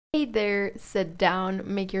Hey there, sit down,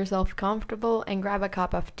 make yourself comfortable, and grab a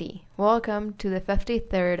cup of tea. Welcome to the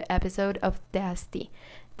 53rd episode of Tea.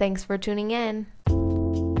 Thanks for tuning in.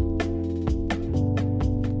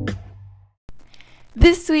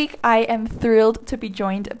 This week, I am thrilled to be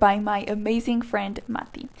joined by my amazing friend,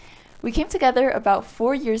 Mati. We came together about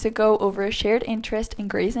 4 years ago over a shared interest in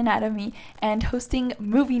Grey's Anatomy and hosting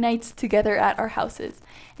movie nights together at our houses.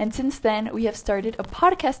 And since then, we have started a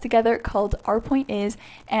podcast together called Our Point Is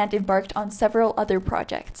and embarked on several other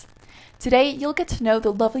projects. Today, you'll get to know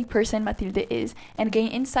the lovely person Matilde is and gain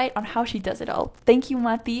insight on how she does it all. Thank you,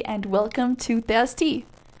 Mati, and welcome to Tea.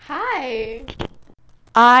 Hi!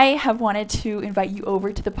 I have wanted to invite you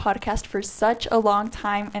over to the podcast for such a long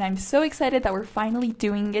time, and I'm so excited that we're finally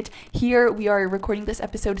doing it. Here we are recording this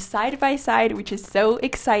episode side by side, which is so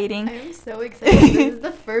exciting. I am so excited. This is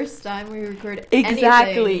the first time we record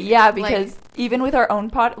Exactly, anything. yeah, because even with our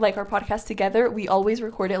own our podcast together, we always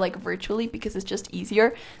record it virtually because it's just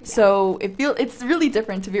easier. Yeah. So it's really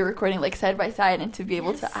different to be recording side by side and to be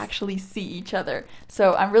able to actually see each other.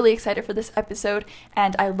 So I'm really excited for this episode,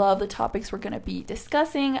 and I love the topics we're going to be discussing.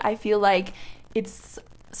 I feel like it's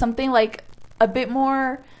something a bit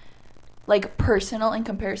more personal in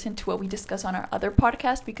comparison to what we discuss on our other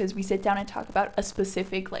podcast, because we sit down and talk about a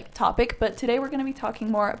specific topic, but today we're going to be talking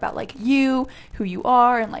more about you, who you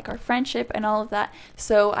are, and our friendship and all of that.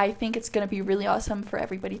 So I think it's going to be really awesome for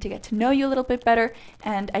everybody to get to know you a little bit better,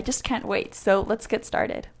 and I just can't wait. So let's get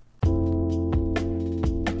started.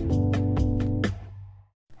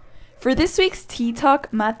 For this week's tea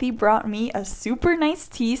talk, Mati brought me a super nice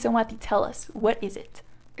tea. So Mati, tell us, what is it?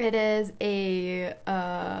 It is I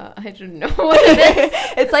don't know what it is.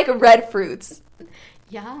 It's red fruits.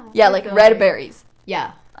 Yeah. Yeah, red berries.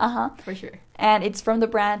 Yeah. Uh-huh. For sure. And it's from the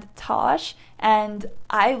brand Tosh. And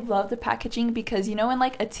I love the packaging because, in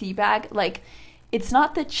a tea bag, it's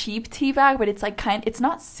not the cheap tea bag, but it's it's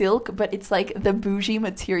not silk, but it's the bougie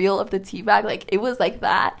material of the tea bag. It was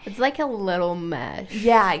that. It's a little mesh.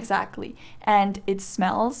 Yeah, exactly. And it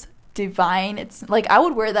smells divine. It's I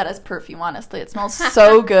would wear that as perfume, honestly. It smells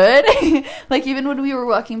so good. Even when we were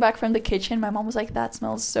walking back from the kitchen, my mom was like, that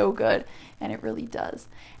smells so good. And it really does.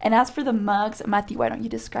 And as for the mugs, Mati, why don't you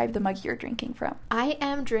describe the mug you're drinking from? I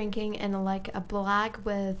am drinking in a black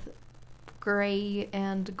with gray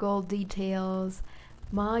and gold details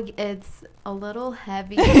mug. It's a little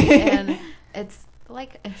heavy and it's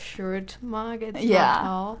a short mug. It's not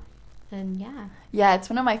tall. And yeah, it's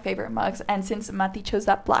one of my favorite mugs. And since Mati chose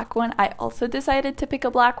that black one, I also decided to pick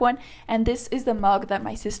a black one. And this is the mug that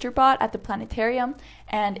my sister bought at the planetarium.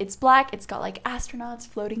 And it's black. It's got astronauts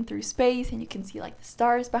floating through space, and you can see the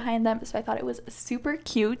stars behind them. So I thought it was super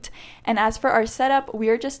cute. And as for our setup, we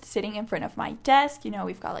are just sitting in front of my desk.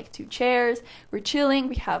 We've got 2 chairs. We're chilling.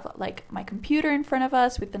 We have my computer in front of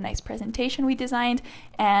us with the nice presentation we designed.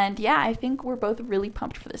 And yeah, I think we're both really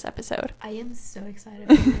pumped for this episode. I am so excited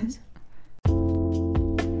for this.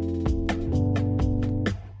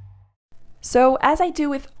 So, as I do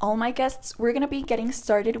with all my guests, we're going to be getting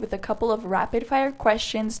started with a couple of rapid-fire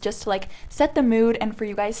questions just to set the mood and for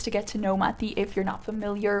you guys to get to know Mati if you're not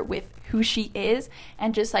familiar with who she is,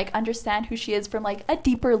 and just understand who she is from a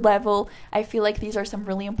deeper level. I feel these are some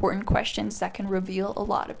really important questions that can reveal a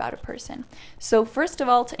lot about a person. So first of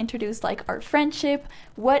all, to introduce our friendship,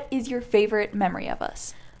 what is your favorite memory of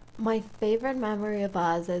us? My favorite memory of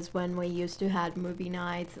us is when we used to have movie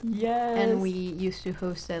nights. Yes. And we used to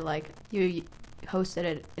host it you hosted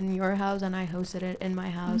it in your house and I hosted it in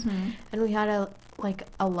my house. Mm-hmm. And we had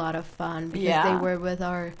a lot of fun because they were with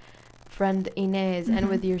our friend Inez and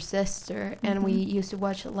with your sister, and we used to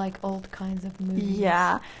watch old kinds of movies.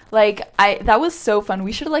 Yeah. That was so fun.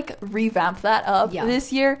 We should revamp that up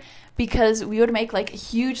this year, because we would make a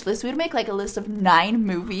huge list. We would make a list of 9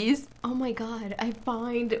 movies. Oh my god, I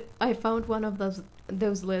found one of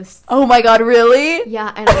those lists. Oh my god, really?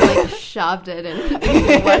 Yeah, and I shoved it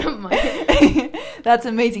in one of my That's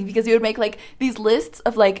amazing, because we would make these lists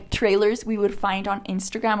of trailers we would find on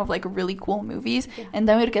Instagram of really cool movies, and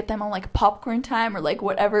then we'd get them on Popcorn Time or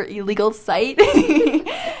whatever illegal site.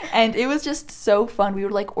 And it was just so fun. We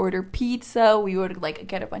would order pizza, we would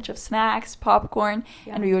get a bunch of snacks, popcorn,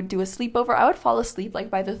 and we would do a sleepover. I would fall asleep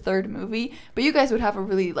by the 3rd movie, but you guys would have a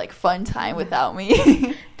really fun time without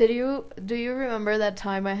me. Do you remember that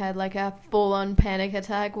time I had a full-on panic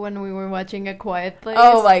attack when we were watching A Quiet Place?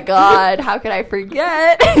 Oh my god, how could I forget?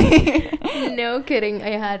 No kidding,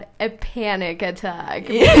 I had a panic attack.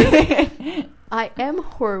 I am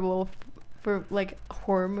horrible for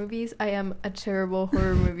horror movies. I am a terrible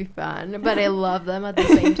horror movie fan, but I love them at the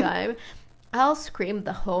same time. I'll scream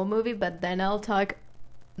the whole movie, but then I'll talk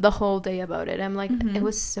the whole day about it. I'm like, it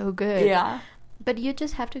was so good. Yeah. But you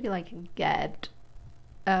just have to like get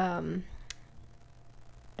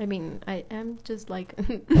I mean, I am just like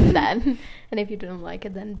that. And if you don't like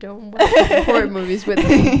it, then don't watch horror movies with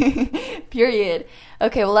me. Period.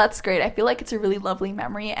 Okay, well, that's great. I feel like it's a really lovely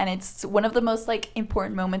memory, and it's one of the most like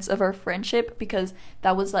important moments of our friendship, because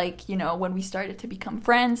that was like, you know, when we started to become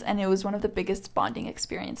friends, and it was one of the biggest bonding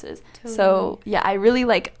experiences. Totally. So yeah, I really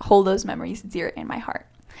like hold those memories dear in my heart.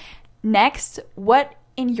 Next, what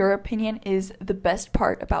in your opinion is the best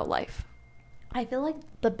part about life? I feel like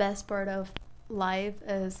the best part of life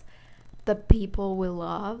is the people we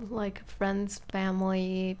love, like friends,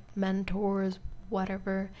 family, mentors,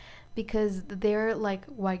 whatever, because they're like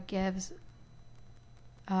what gives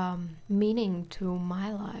meaning to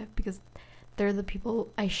my life, because they're the people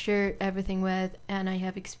I share everything with and I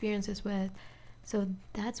have experiences with. So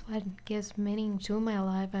that's what gives meaning to my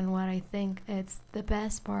life and what I think it's the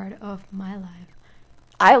best part of my life.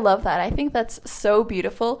 I love that. I think that's so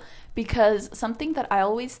beautiful, because something that I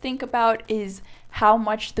always think about is how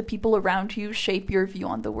much the people around you shape your view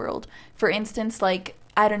on the world. For instance, like,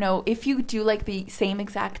 I don't know, if you do like the same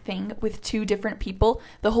exact thing with two different people,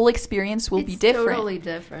 the whole experience will be different. It's totally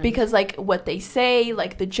different. Because like what they say,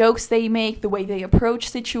 like the jokes they make, the way they approach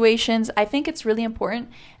situations, I think it's really important.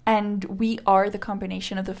 And we are the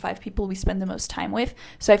combination of the 5 people we spend the most time with.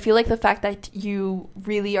 So I feel like the fact that you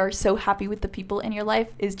really are so happy with the people in your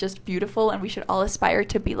life is just beautiful, and we should all aspire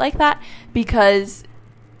to be like that, because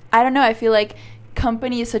I don't know, I feel like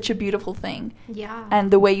company is such a beautiful thing. Yeah.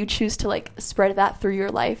 And the way you choose to like spread that through your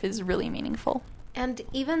life is really meaningful. And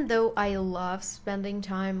even though I love spending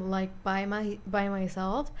time like by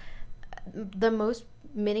myself, the most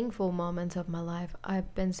meaningful moments of my life,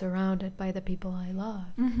 I've been surrounded by the people I love.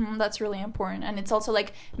 That's really important. And it's also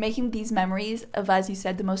like making these memories of, as you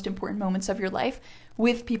said, the most important moments of your life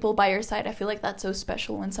with people by your side. I feel like that's so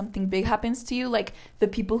special when something big happens to you, like the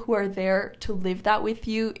people who are there to live that with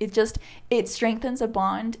you. It strengthens a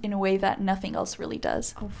bond in a way that nothing else really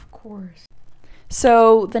does. Of course.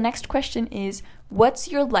 So the next question is,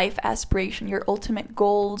 what's your life aspiration, your ultimate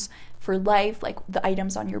goals for life, like the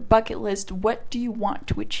items on your bucket list? What do you want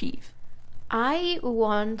to achieve? I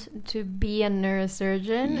want to be a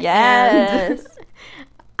neurosurgeon. Yes. And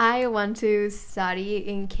I want to study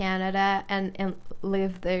in Canada and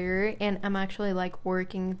live there. And I'm actually like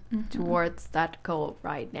working towards that goal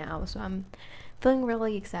right now. So I'm feeling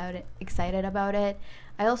really excited about it.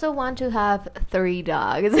 I also want to have 3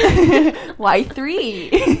 dogs. Why 3?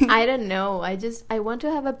 I don't know. I want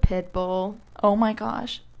to have a pit bull. Oh my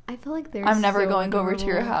gosh. I feel like they're I'm never so going over to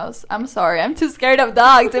your adorable. house. I'm sorry. I'm too scared of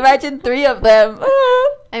dogs. Imagine 3 of them.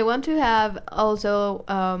 I want to have also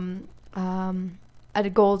a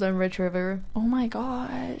golden retriever. Oh my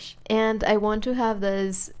gosh. And I want to have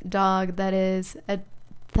this dog that is a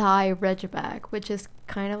Thai Ridgeback, which is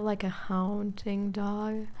kind of like a haunting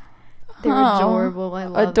dog. They're adorable. I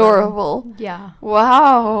love adorable. them. Yeah.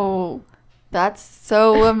 Wow. That's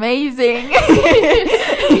so amazing.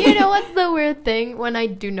 You know what's the weird thing? When I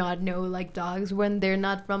do not know like dogs, when they're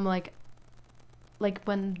not from like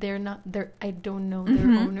when they're not there, I don't know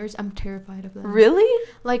their owners. I'm terrified of them. Really?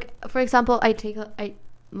 Like for example, I take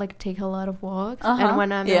a lot of walks, and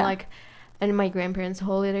when I'm in my grandparents'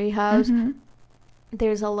 holiday house,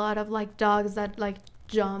 there's a lot of like dogs that like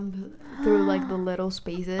jump through like the little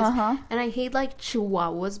spaces, and I hate like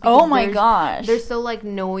chihuahuas because oh my gosh, they're so like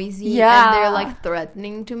noisy and they're like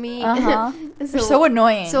threatening to me. They're so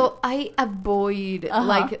annoying. So I avoid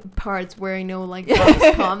like parts where I know like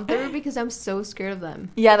dogs come through because I'm so scared of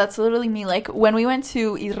them. Yeah, that's literally me. Like when we went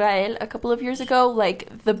to Israel a couple of years ago,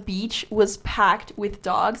 like the beach was packed with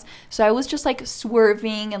dogs, so I was just like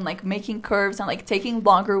swerving and like making curves and like taking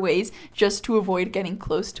longer ways just to avoid getting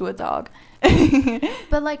close to a dog.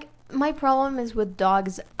 But like my problem is with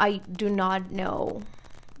dogs, I do not know.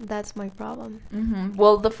 That's my problem.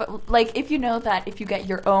 Well, like if you know that if you get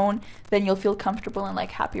your own, then you'll feel comfortable and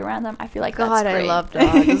like happy around them. I feel like God, that's great. I love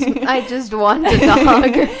dogs. I just want a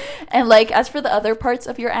dog. And like as for the other parts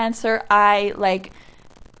of your answer, I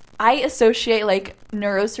associate like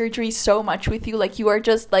neurosurgery so much with you. Like you are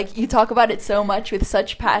just like, you talk about it so much with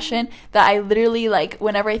such passion that I literally like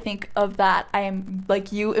whenever I think of that, I am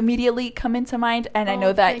like, you immediately come into mind, and I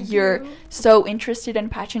know that you're so interested and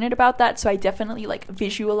passionate about that, so I definitely like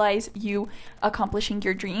visualize you accomplishing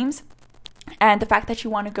your dreams. And the fact that you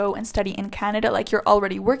want to go and study in Canada, like you're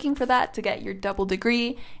already working for that to get your double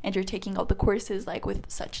degree, and you're taking all the courses like with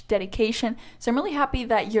such dedication. So I'm really happy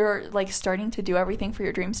that you're like starting to do everything for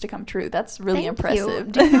your dreams to come true. That's really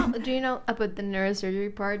impressive. Do you know about the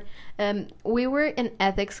neurosurgery part? We were in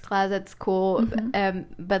ethics class at school,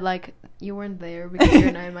 but like you weren't there because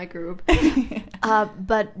you're not in my group.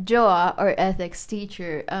 But Joa, our ethics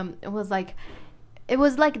teacher, it was like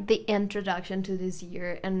the introduction to this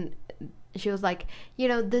year, and she was like,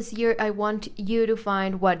 this year I want you to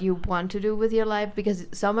find what you want to do with your life, because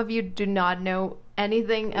some of you do not know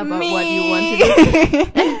anything about what you want to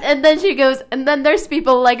do. And then she goes, and then there's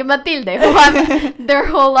people like Matilde who have their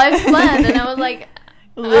whole life planned. And I was like,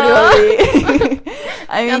 literally.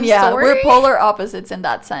 I mean, sorry? we're polar opposites in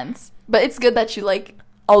that sense. But it's good that you like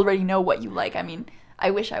already know what you like. I mean,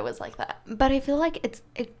 I wish I was like that. But I feel like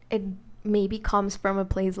it maybe comes from a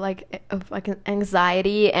place like of like an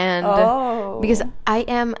anxiety, and because I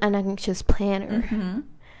am an anxious planner.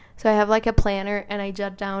 So I have like a planner, and I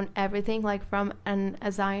jot down everything like from an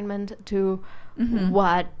assignment to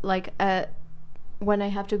what like when I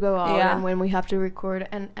have to go out and when we have to record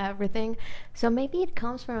and everything. So maybe it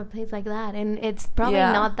comes from a place like that, and it's probably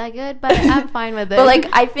not that good, but I'm fine with it. But like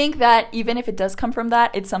I think that even if it does come from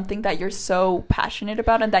that, it's something that you're so passionate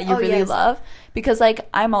about and that you really love. Because like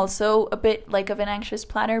I'm also a bit like of an anxious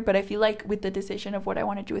planner, but I feel like with the decision of what I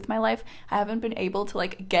want to do with my life, I haven't been able to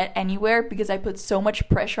like get anywhere because I put so much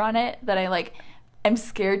pressure on it that I'm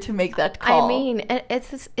scared to make that call. I mean,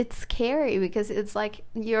 it's scary because it's like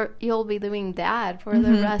you'll be doing that for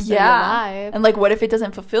the rest of your life. And like, what if it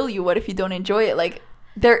doesn't fulfill you? What if you don't enjoy it? Like,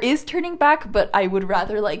 there is turning back, but I would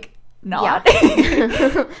rather like not.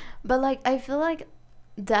 Yeah. But like, I feel like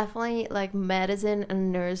definitely like medicine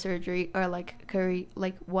and neurosurgery are like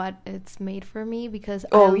what it's made for me, because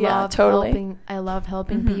I love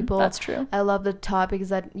helping people. That's true. I love the topics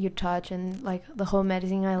that you touch, and like the whole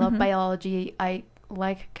medicine. I love biology. I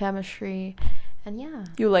like chemistry, and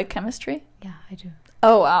You like chemistry? Yeah, I do.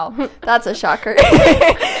 Oh wow, that's a shocker.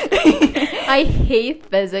 I hate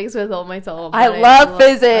physics with all my soul. I love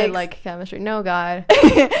physics. I like chemistry. No, God.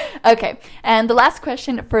 Okay, and the last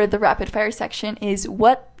question for the rapid fire section is,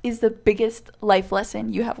 what is the biggest life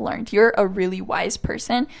lesson you have learned? You're a really wise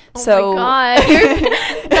person. Oh my God.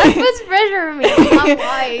 That puts pressure on me. I'm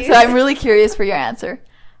wise. So I'm really curious for your answer.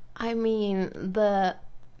 I mean, the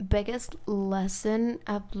biggest lesson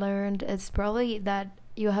I've learned is probably that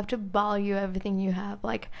you have to value everything you have,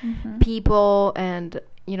 like people and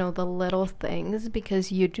the little things,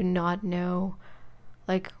 because you do not know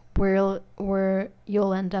like where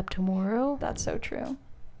you'll end up tomorrow. That's so true.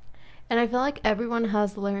 And I feel like everyone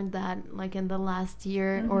has learned that like in the last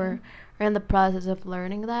year or in the process of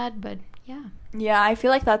learning that. But yeah, I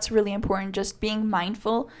feel like that's really important, just being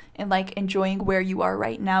mindful and like enjoying where you are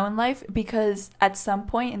right now in life, because at some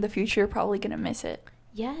point in the future you're probably gonna miss it.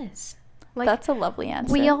 Yes. Like, that's a lovely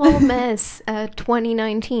answer. We all miss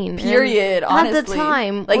 2019. Period, honestly. At the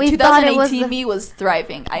time. Like, 2018 me was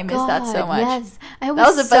thriving. I miss that so much. Yes. That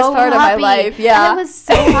was the best part of my life. Yeah. I was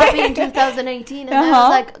so happy in 2018. And I was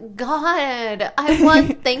like, God, I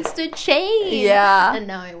want things to change. Yeah. And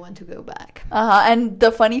now I want to go back. And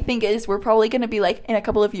the funny thing is, we're probably going to be, like, in a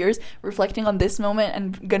couple of years, reflecting on this moment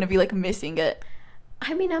and going to be, like, missing it.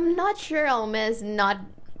 I mean, I'm not sure I'll miss not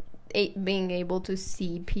being able to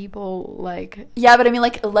see people, like... Yeah, but I mean,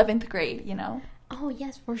 like, 11th grade, Oh,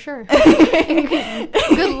 yes, for sure.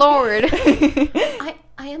 Good Lord. I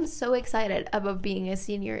am so excited about being a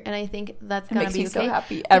senior, and I think that's going to be okay. Makes me so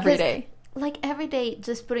happy every day. Like, every day,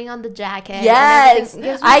 just putting on the jacket. Yes.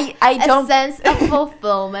 I don't... A sense of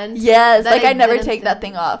fulfillment. Yes. Like, I never take that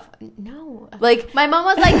thing off. No. Like... My mom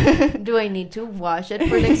was like, do I need to wash it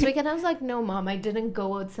for next week? And I was like, no, Mom, I didn't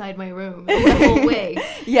go outside my room the whole way.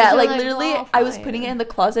 Yeah, like literally, I was putting it in the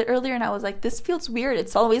closet earlier, and I was like, this feels weird.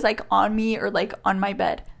 It's always, like, on me or, like, on my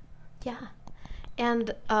bed. Yeah.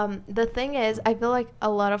 And the thing is, I feel like a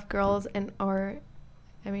lot of girls in our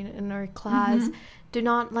class... do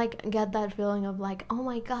not like get that feeling of like, oh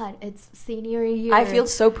my God, it's senior year. I feel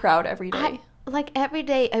so proud every day. Every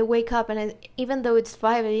day I wake up, and even though it's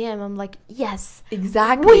 5 a.m., I'm like, yes.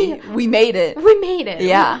 Exactly. We made it. We made it.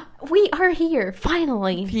 Yeah. We are here,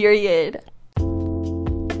 finally. Period.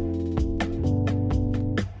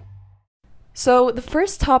 So the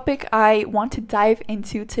first topic I want to dive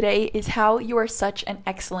into today is how you are such an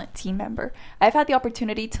excellent team member. I've had the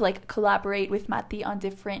opportunity to like collaborate with Matti on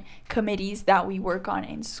different committees that we work on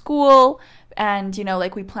in school, and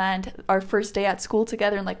like we planned our first day at school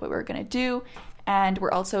together and like what we were gonna do. and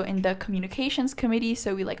we're also in the communications committee,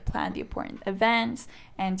 so we like plan the important events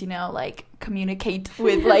and, you know, like communicate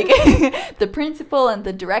with like the principal and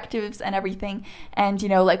the directives and everything. And, you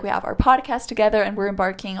know, like we have our podcast together, and we're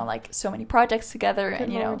embarking on like so many projects together. Good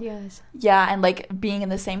And, you know, Lord, yes. yeah, and like being in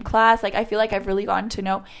the same class, like I feel like I've really gotten to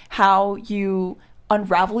know how you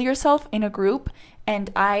unravel yourself in a group,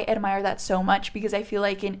 and I admire that so much, because I feel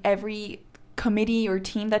like in every committee or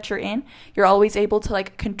team that you're in, you're always able to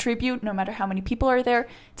like contribute, no matter how many people are there,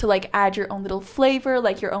 to like add your own little flavor,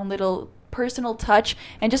 like your own little personal touch,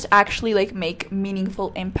 and just actually like make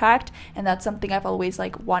meaningful impact. And that's something I've always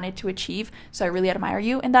like wanted to achieve, so I really admire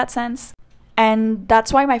you in that sense. And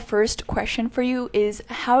that's why my first question for you is,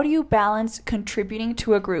 how do you balance contributing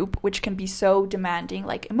to a group, which can be so demanding,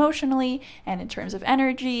 like emotionally and in terms of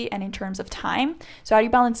energy and in terms of time? So how do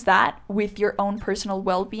you balance that with your own personal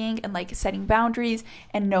well-being and like setting boundaries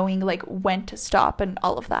and knowing like when to stop and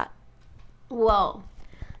all of that? Well,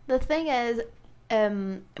 the thing is,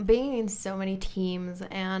 being in so many teams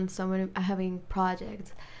and so many having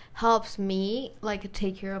projects helps me like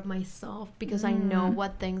take care of myself, because I know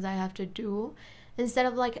what things I have to do. Instead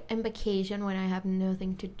of like in vacation when I have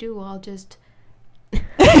nothing to do, I'll just oh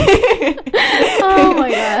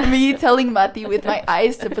my god. Me telling Mati with my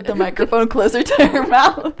eyes to put the microphone closer to her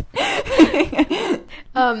mouth.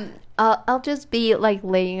 I'll just be like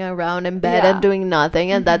laying around in bed and doing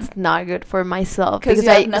nothing, and that's not good for myself, because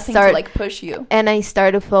I have nothing to like push you, and I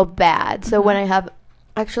start to feel bad. So when I have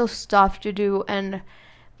actual stuff to do, and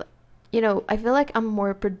you know, I feel like I'm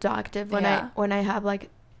more productive when I have like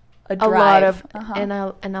a lot of and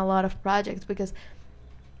a lot of projects, because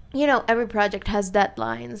you know, every project has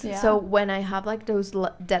deadlines. Yeah. So when I have like those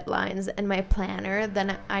deadlines in my planner,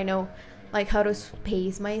 then I know like how to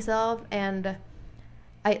pace myself. And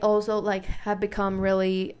I also like have become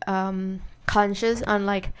really conscious on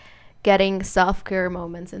like getting self-care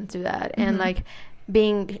moments into that, and like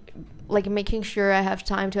being like making sure I have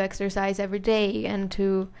time to exercise every day, and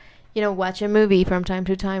to, you know, watch a movie from time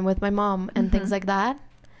to time with my mom and things like that.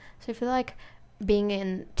 So I feel like being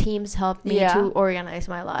in teams helped me to organize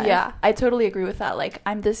my life. Yeah, I totally agree with that. Like,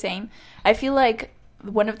 I'm the same. I feel like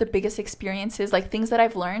one of the biggest experiences, like things that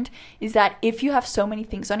I've learned, is that if you have so many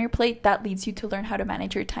things on your plate, that leads you to learn how to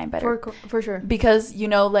manage your time better. For sure. Because, you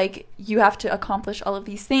know, like you have to accomplish all of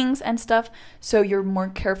these things and stuff, so you're more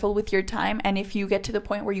careful with your time. And if you get to the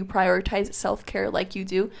point where you prioritize self-care like you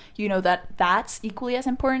do, you know that that's equally as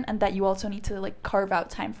important, and that you also need to like carve out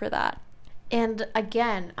time for that. And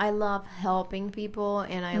again, I love helping people,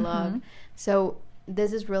 and I love, so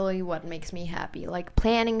this is really what makes me happy, like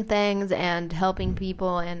planning things and helping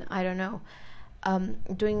people, and I don't know,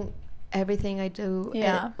 doing everything I do,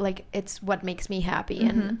 like it's what makes me happy.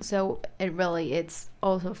 And so it's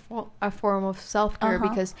also a form of self-care,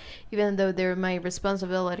 because even though they're my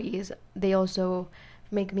responsibilities, they also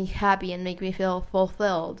make me happy and make me feel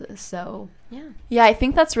fulfilled. So yeah, I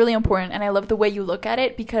think that's really important, and I love the way you look at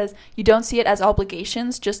it, because you don't see it as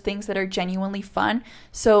obligations, just things that are genuinely fun.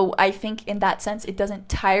 So I think in that sense it doesn't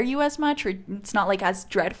tire you as much, or it's not like as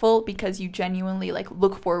dreadful, because you genuinely like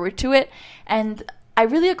look forward to it. And I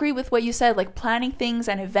really agree with what you said, like planning things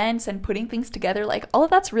and events and putting things together, like all of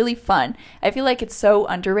that's really fun. I feel like it's so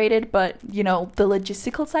underrated, but you know, the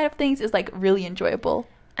logistical side of things is like really enjoyable.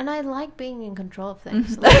 And I like being in control of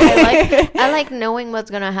things. Like, I like knowing what's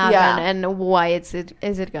gonna happen and why is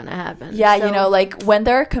it gonna happen. Yeah, so, you know, like when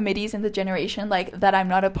there are committees in the generation like that I'm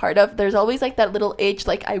not a part of, there's always like that little itch,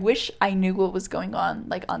 like I wish I knew what was going on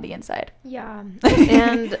like on the inside. Yeah.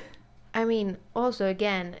 And I mean, also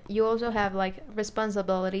again, you also have like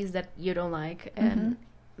responsibilities that you don't like, and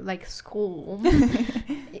like school.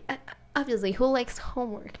 Obviously, who likes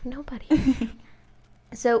homework? Nobody.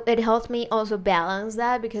 So it helps me also balance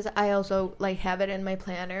that, because I also like have it in my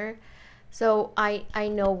planner. So I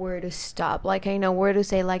know where to stop. Like I know where to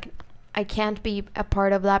say like I can't be a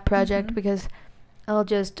part of that project, because I'll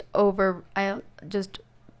just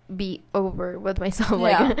be over with myself.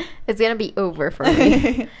 Like it's gonna be over for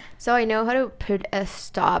me. So I know how to put a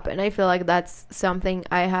stop, and I feel like that's something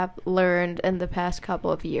I have learned in the past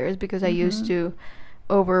couple of years, because I used to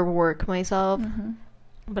overwork myself.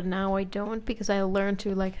 But now I don't, because I learned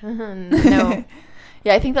to like no.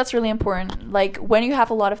 Yeah, I think that's really important. Like when you have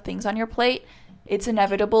a lot of things on your plate, it's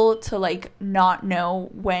inevitable to like not know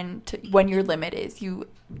when your limit is. You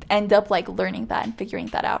end up like learning that and figuring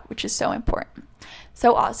that out, which is so important.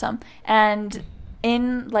 So awesome. And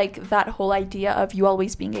in like that whole idea of you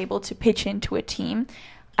always being able to pitch into a team,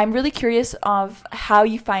 I'm really curious of how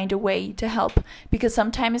you find a way to help, because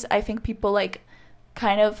sometimes I think people like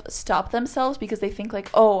kind of stop themselves because they think like,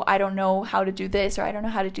 oh, I don't know how to do this or I don't know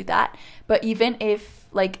how to do that. But even if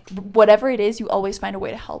like whatever it is, you always find a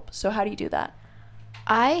way to help. So how do you do that?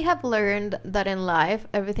 I have learned that in life,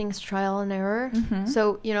 everything's trial and error.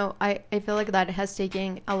 So, you know, I feel like that has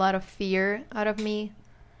taken a lot of fear out of me.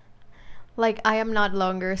 Like, I am not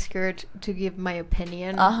longer scared to give my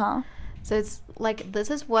opinion. So it's like, this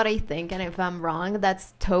is what I think, and if I'm wrong,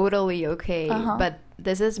 that's totally okay. But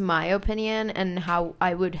this is my opinion and how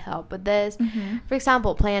I would help with this. For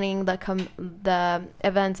example, planning the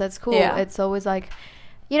events at school. Yeah. It's always like,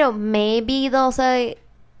 you know, maybe they'll say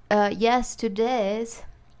yes to this.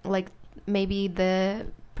 Like, maybe the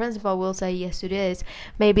principal will say yes to this.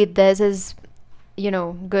 Maybe this is, you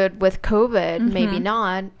know, good with COVID. Maybe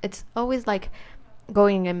not. It's always like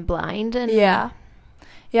going in blind. And Yeah,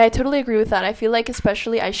 I totally agree with that. I feel like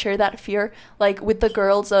especially I share that fear like with the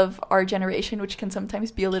girls of our generation, which can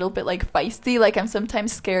sometimes be a little bit like feisty. Like I'm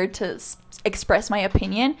sometimes scared to express my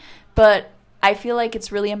opinion, but I feel like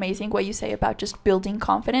it's really amazing what you say about just building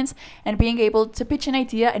confidence and being able to pitch an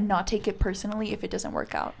idea and not take it personally if it doesn't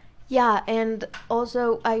work out. Yeah, and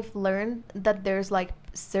also I've learned that there's like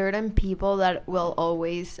certain people that will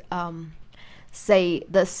always say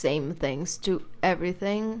the same things to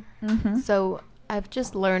everything. So I've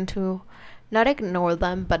just learned to not ignore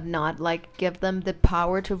them, but not like give them the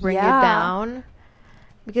power to bring you down,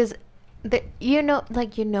 because you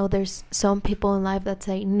know, there's some people in life that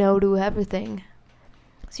say no to everything.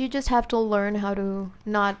 So you just have to learn how to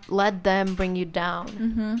not let them bring you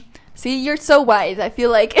down. See, you're so wise. I feel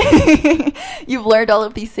like you've learned all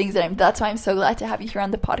of these things, and that's why I'm so glad to have you here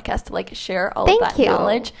on the podcast to like share all of that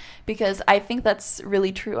knowledge, because I think that's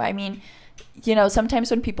really true. I mean, you know, sometimes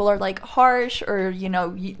when people are like harsh or, you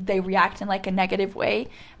know, they react in like a negative way,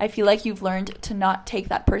 I feel like you've learned to not take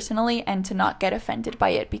that personally and to not get offended by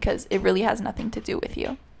it because it really has nothing to do with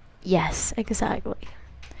you. Yes, exactly.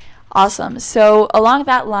 Awesome. So along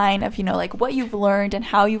that line of, you know, like what you've learned and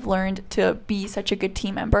how you've learned to be such a good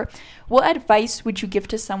team member, what advice would you give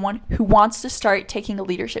to someone who wants to start taking a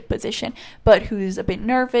leadership position, but who's a bit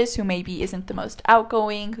nervous, who maybe isn't the most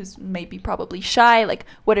outgoing, who's maybe probably shy? Like,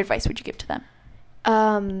 what advice would you give to them?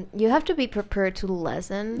 You have to be prepared to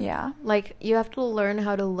listen. Yeah. Like, you have to learn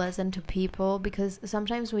how to listen to people, because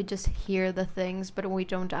sometimes we just hear the things, but we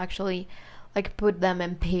don't actually like put them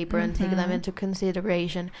in paper and take them into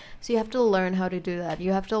consideration. So you have to learn how to do that.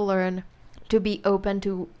 You have to learn to be open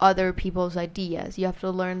to other people's ideas. You have to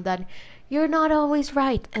learn that you're not always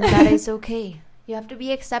right, and that is okay. You have to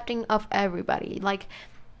be accepting of everybody. Like,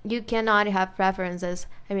 you cannot have preferences.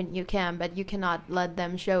 I mean, you can, but you cannot let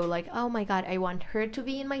them show like, oh my god, I want her to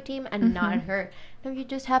be in my team and not her. No, you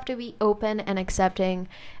just have to be open and accepting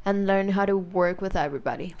and learn how to work with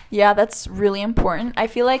everybody. Yeah, that's really important. I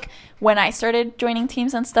feel like when I started joining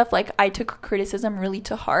teams and stuff, like I took criticism really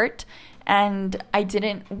to heart. And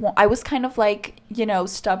I was kind of like, you know,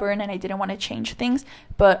 stubborn, and I didn't want to change things.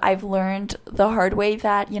 But I've learned the hard way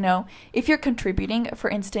that, you know, if you're contributing,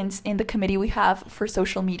 for instance, in the committee we have for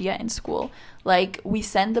social media in school, like we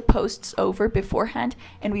send the posts over beforehand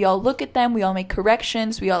and we all look at them, we all make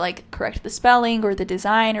corrections, we all like correct the spelling or the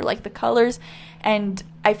design or like the colors. And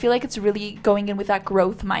I feel like it's really going in with that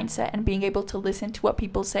growth mindset and being able to listen to what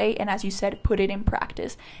people say. And as you said, put it in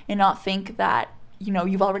practice and not think that, you know,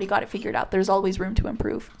 you've already got it figured out. There's always room to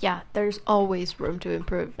improve. Yeah, there's always room to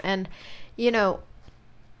improve. And, you know,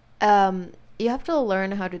 you have to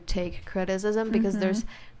learn how to take criticism, because there's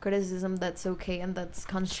criticism that's okay and that's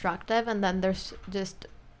constructive, and then there's just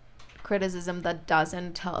criticism that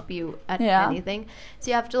doesn't help you at anything.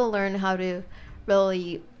 So you have to learn how to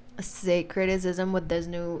really say criticism with this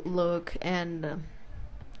new look and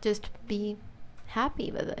just be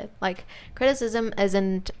happy with it. Like, criticism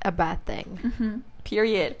isn't a bad thing.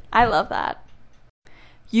 Period. I love that.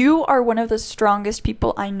 You are one of the strongest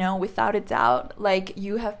people I know, without a doubt. Like,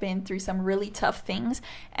 you have been through some really tough things,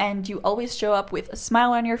 and you always show up with a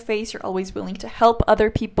smile on your face. You're always willing to help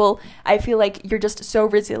other people. I feel like you're just so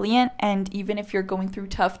resilient, and even if you're going through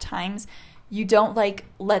tough times, you don't like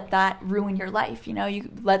let that ruin your life. You know,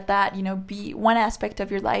 you let that, you know, be one aspect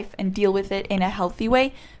of your life and deal with it in a healthy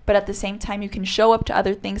way. But at the same time, you can show up to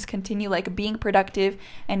other things, continue like being productive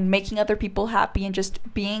and making other people happy and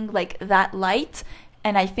just being like that light.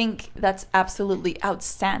 And I think that's absolutely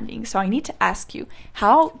outstanding. So I need to ask you,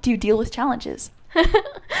 how do you deal with challenges?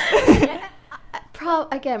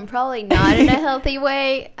 Probably not in a healthy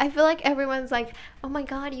way. I feel like everyone's like, oh my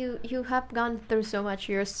god, you have gone through so much,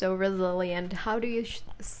 you're so resilient, how do you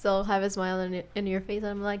still have a smile in your face?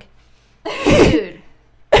 And I'm like, dude,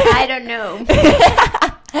 I don't know.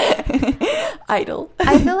 Idol.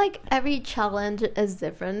 I feel like every challenge is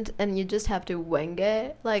different and you just have to wing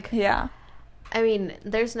it. Like, Yeah. I mean,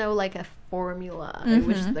 there's no like a formula. I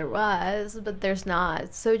wish there was, but there's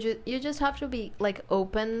not. So you just have to be like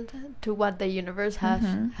open to what the universe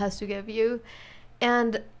has to give you,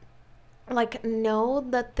 and like know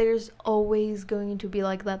that there's always going to be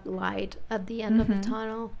like that light at the end of the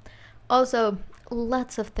tunnel. Also,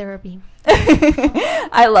 lots of therapy.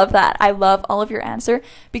 I love that. I love all of your answer,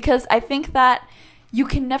 because I think that you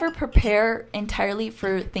can never prepare entirely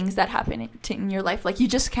for things that happen in your life. Like, you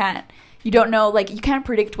just can't. You don't know, like, you can't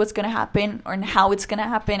predict what's going to happen or how it's going to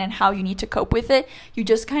happen and how you need to cope with it. You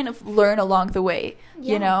just kind of learn along the way,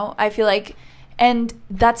 you know? I feel like, and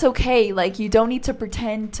that's okay. Like, you don't need to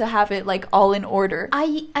pretend to have it, like, all in order.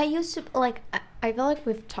 I used to, like, I feel like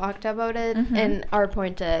we've talked about it in our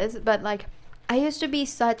point is, but, like, I used to be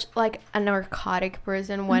such, like, a narcotic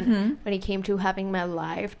person when it came to having my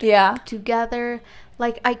life together.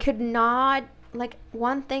 Like, I could not, like,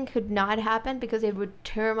 one thing could not happen because it would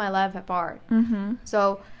tear my life apart.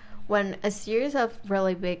 So when a series of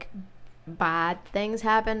really big bad things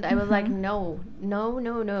happened, I was like, no.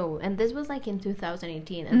 And this was like in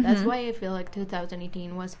 2018, and that's why I feel like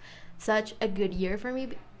 2018 was such a good year for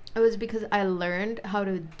me. It was because I learned how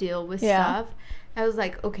to deal with stuff. I was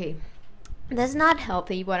like, okay, that's not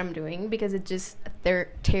healthy what I'm doing, because it just, they're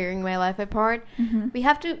tearing my life apart. We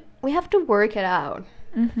have to work it out,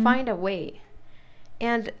 find a way.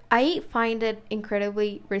 And I find it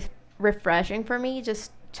incredibly refreshing for me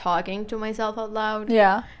just talking to myself out loud.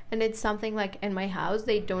 Yeah. And it's something like in my house,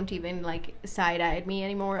 they don't even like side-eye at me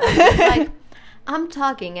anymore. I'm just like, I'm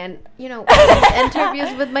talking and, you know,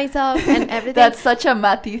 interviews with myself and everything. That's such a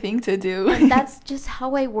Matti thing to do. And that's just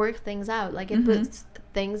how I work things out. Like, it puts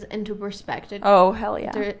things into perspective. Oh, hell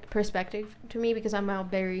yeah. Perspective to me, because I'm a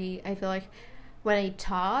very, I feel like when I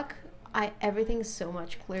talk, everything's so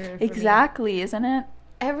much clearer for Exactly, me. Isn't it?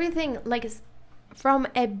 Everything, like, from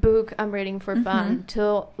a book I'm reading for fun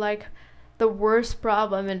till, like, the worst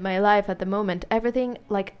problem in my life at the moment, everything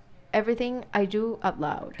I do out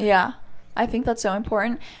loud. Yeah, I think that's so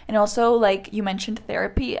important. And also, like, you mentioned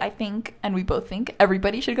therapy. I think, and we both think,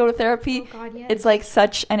 everybody should go to therapy. Oh God, yes. It's, like,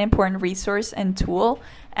 such an important resource and tool.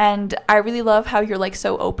 And I really love how you're, like,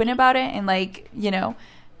 so open about it. And, like, you know,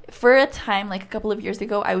 for a time, like a couple of years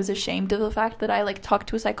ago, I was ashamed of the fact that I like talked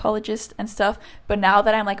to a psychologist and stuff. But now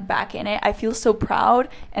that I'm like back in it, I feel so proud,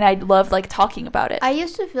 and I love like talking about it. I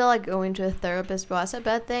used to feel like going to a therapist was a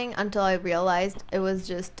bad thing until I realized it was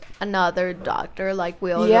just another doctor. Like,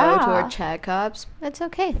 we all go to our checkups. It's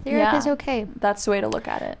okay. Therapy is okay. That's the way to look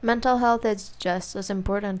at it. Mental health is just as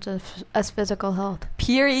important as physical health.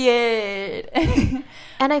 Period.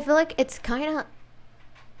 And I feel like it's kind of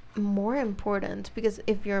more important, because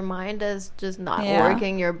if your mind is just not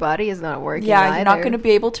working, your body is not working either. You're not going to be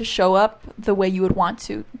able to show up the way you would want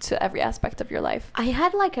to every aspect of your life. I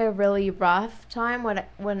had like a really rough time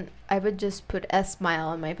when I would just put a smile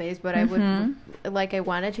on my face, but I would, like, I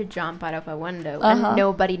wanted to jump out of a window and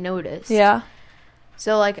nobody noticed.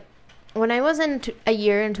 So like, when I was a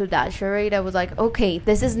year into that charade, I was like, okay,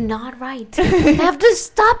 this is not right. I have to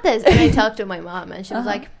stop this. And I talked to my mom, and she was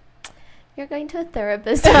like, you're going to a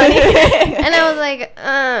therapist, honey. And I was like,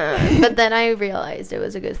 but then I realized it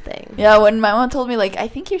was a good thing. Yeah, when my mom told me, like, I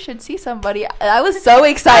think you should see somebody, I was so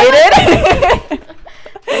excited.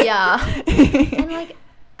 Yeah. And, like,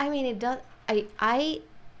 I mean, it does, I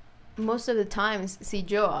most of the times see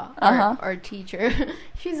Joa, our teacher.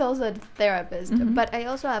 She's also a therapist. But I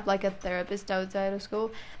also have, like, a therapist outside of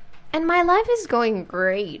school. And my life is going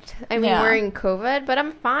great. I mean, we're in COVID, but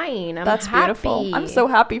I'm fine. That's happy. Beautiful. I'm so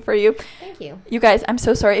happy for you. Thank you. You guys, I'm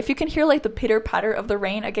so sorry. If you can hear, like, the pitter-patter of the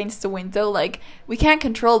rain against the window, like, we can't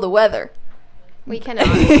control the weather. We cannot.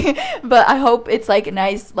 But I hope it's, like,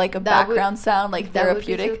 nice, like, a background sound, like,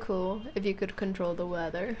 therapeutic. That would be so cool if you could control the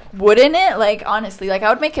weather. Wouldn't it? Like, honestly, like, I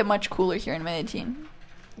would make it much cooler here in Medellin.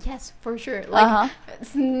 Yes, for sure. Like,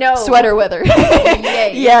 snow. Sweater weather.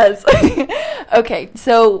 Yay. Yes. Okay,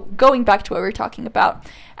 so going back to what we were talking about.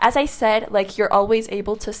 As I said, like, you're always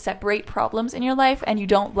able to separate problems in your life, and you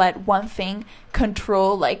don't let one thing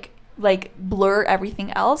control, like blur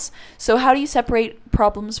everything else. So how do you separate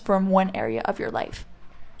problems from one area of your life?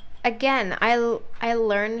 Again, I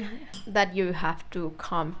learned that you have to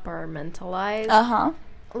compartmentalize.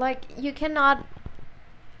 Like, you cannot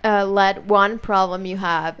let one problem you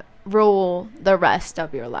have rule the rest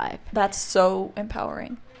of your life. That's so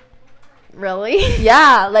empowering. Really?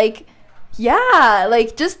 Yeah, like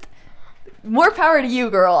just more power to you,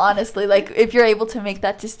 girl, honestly. Like, if you're able to make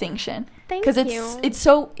that distinction. Thank you. Because it's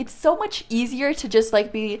so much easier to just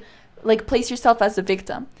like be like place yourself as a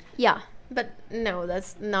victim. Yeah. But no,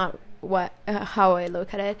 that's not what how I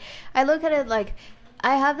look at it. I look at it like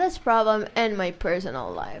I have this problem in my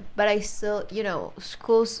personal life, but I still,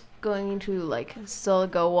 school's going to like still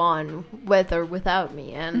go on with or without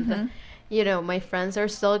me, and my friends are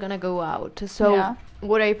still gonna go out. So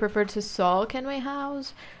would I prefer to sulk in my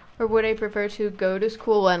house, or would I prefer to go to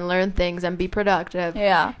school and learn things and be productive?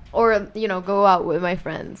 Yeah. Or go out with my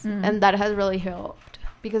friends, and that has really helped,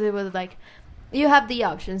 because it was like you have the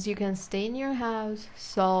options. You can stay in your house,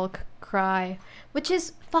 sulk, cry, which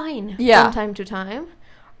is fine from time to time,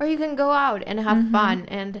 or you can go out and have fun.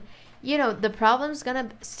 And the problem's gonna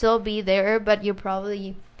still be there, but you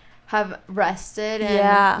probably have rested,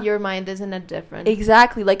 and your mind isn't a different.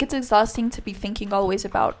 Exactly. Like, it's exhausting to be thinking always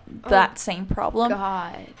about that same problem.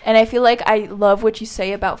 God. And I feel like I love what you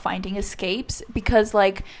say about finding escapes, because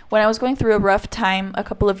like when I was going through a rough time a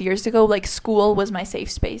couple of years ago, like school was my safe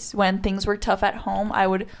space. When things were tough at home, I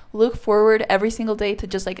would look forward every single day to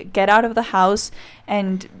just like get out of the house,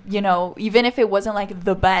 and even if it wasn't like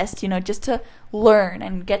the best, just to learn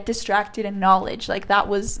and get distracted in knowledge. Like, that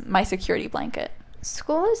was my security blanket.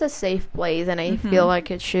 School is a safe place, and I feel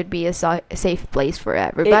like it should be a safe place for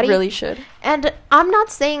everybody. It really should. And I'm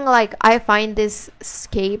not saying like I find these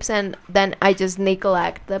escapes and then I just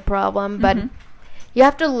neglect the problem, but you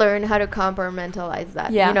have to learn how to compartmentalize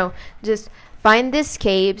that. Just find the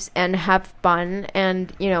escapes and have fun,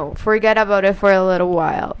 and forget about it for a little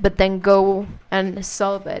while, but then go and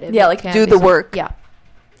solve it. Like, do the work. Yeah,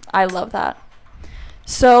 I love that.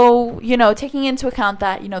 So, taking into account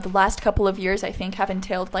that, the last couple of years, I think, have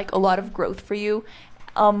entailed, like, a lot of growth for you,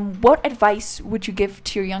 what advice would you give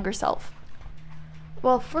to your younger self?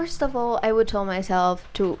 Well, first of all, I would tell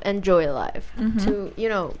myself to enjoy life, to,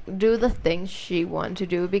 do the things she wants to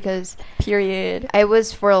do, because... Period. I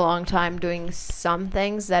was, for a long time, doing some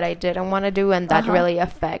things that I didn't want to do, and that really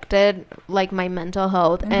affected, like, my mental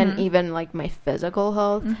health and even, like, my physical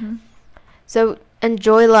health. So...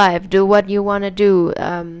 enjoy life. Do what you want to do.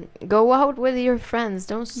 Go out with your friends.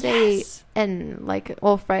 Don't stay in like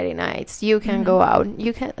all Friday nights. You can go out.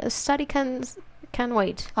 You can study. Can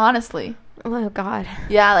wait. Honestly. Oh God.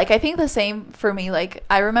 Yeah, like I think the same for me. Like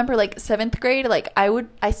I remember like 7th grade. Like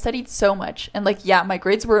I studied so much, and like my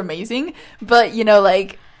grades were amazing. But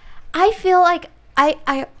like I feel like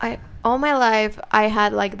I all my life I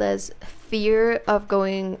had like this fear of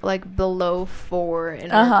going like below 4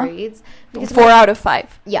 in our grades, because 4 out of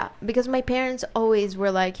 5. Yeah, because my parents always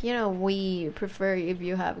were like, we prefer if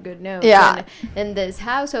you have good notes. Yeah. And in this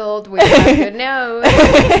household, we have good notes.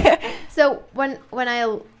 So when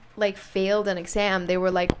I like failed an exam, they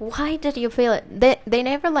were like, why did you fail it? They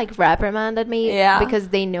never like reprimanded me, because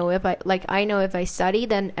they know I know if I study,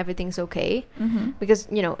 then everything's okay, because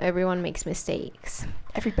everyone makes mistakes.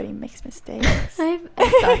 Everybody makes mistakes. I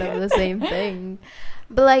thought of the same thing,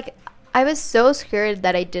 but like I was so scared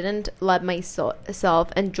that I didn't let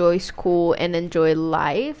myself enjoy school and enjoy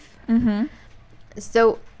life.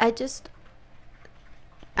 So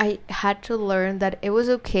I had to learn that it was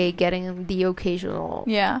okay getting the occasional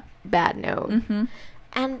bad note.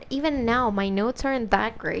 And even now, my notes aren't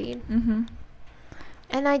that great.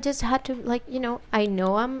 And I just had to I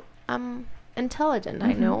know I'm intelligent.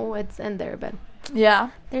 I know it's in there, but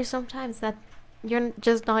there's sometimes that you're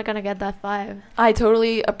just not gonna get that 5. I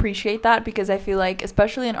totally appreciate that, because I feel like,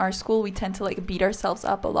 especially in our school, we tend to like beat ourselves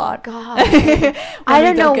up a lot. God, I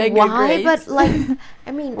don't know why, but like,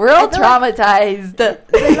 I mean, we're all traumatized. But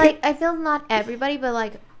like, I feel not everybody, but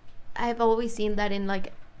like, I've always seen that in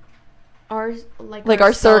like our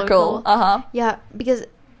our circle. Yeah, because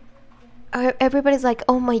everybody's like,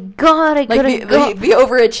 oh my God, I couldn't go. The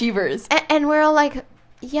overachievers, and we're all like,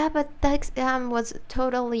 yeah, but that exam was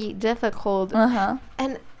totally difficult.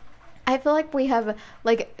 And I feel like we have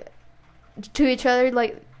like to each other,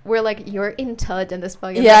 like we're like, you're intelligent as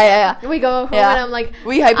fuck. Yeah. We go home and I'm like,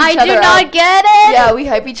 we hype each other up. I do not get it. Yeah, we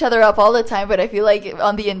hype each other up all the time, but I feel like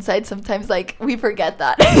on the inside sometimes like we forget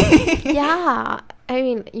that. Yeah, I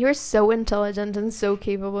mean, you're so intelligent and so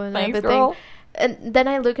capable and Thanks, everything. Girl. And then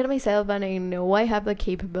I look at myself and I know I have the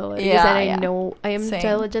capabilities, and I know I am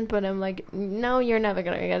intelligent, but I'm like, no, you're never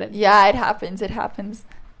gonna get it. Yeah, it happens.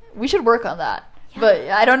 We should work on that. Yeah. But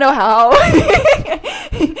I don't know how.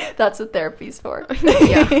 That's what therapy's for.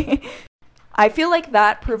 Yeah. I feel like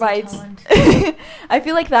that provides talent. I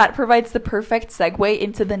feel like that provides the perfect segue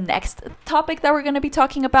into the next topic that we're going to be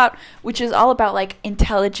talking about, which is all about like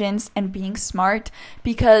intelligence and being smart,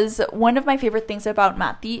 because one of my favorite things about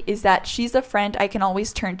Mati is that she's a friend I can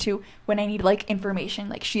always turn to when I need like information.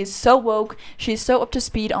 Like she is so woke, she's so up to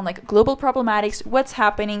speed on like global problematics, what's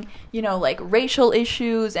happening, you know, like racial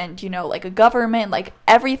issues and, you know, like a government, like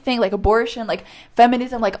everything, like abortion, like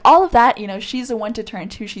feminism, like all of that, you know, she's the one to turn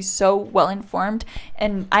to. She's so well informed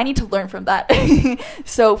and I need to learn from that.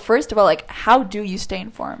 So first of all, like, how do you stay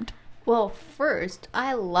informed? Well, first,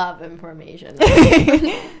 I love information.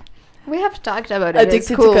 We have talked about it.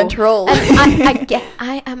 Addicted to control. And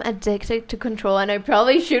I am addicted to control, and I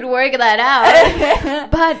probably should work that out.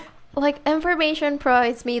 But like, information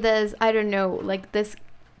provides me this, I don't know, like this,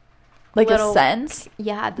 like a sense.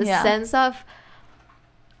 Yeah, the sense of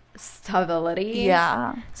stability.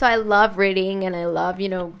 Yeah. So I love reading, and I love, you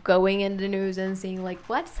know, going in the news and seeing like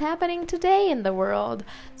what's happening today in the world.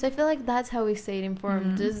 So I feel like that's how we stay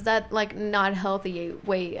informed. Is that like not healthy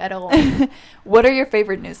way at all? What are your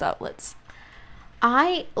favorite news outlets?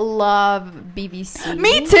 I love BBC.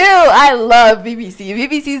 Me too. I love BBC.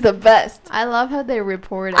 BBC is the best. I love how they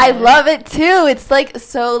report it. I love it too. It's like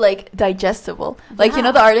so like digestible. Like, you know,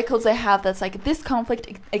 Yeah. the articles I have that's like this conflict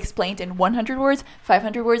explained in 100 words,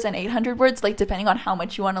 500 words, and 800 words, like depending on how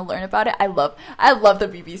much you want to learn about it. I love the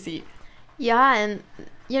BBC. Yeah, and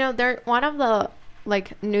you know, they're one of the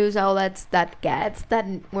like news outlets that gets that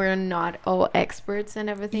we're not all experts and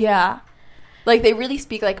everything. Yeah. Like they really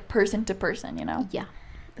speak like person to person, you know? Yeah.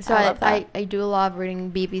 So I love that. I do love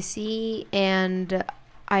reading BBC, and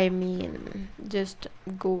I mean, just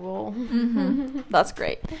Google. That's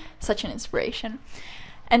great. Such an inspiration.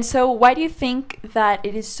 And so why do you think that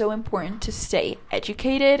it is so important to stay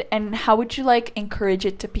educated, and how would you like encourage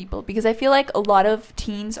it to people? Because I feel like a lot of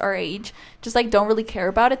teens our age just like don't really care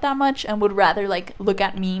about it that much and would rather like look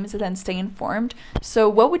at memes than stay informed. So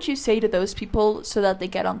what would you say to those people so that they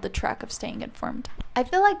get on the track of staying informed? I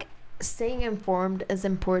feel like staying informed is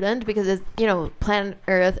important because it's, you know, planet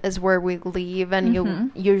Earth is where we live, and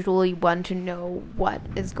you usually want to know what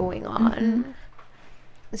is going on.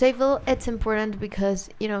 So I feel it's important because,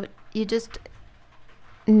 you know, you just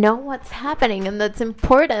know what's happening, and that's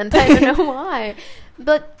important. I don't know why,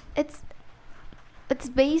 but it's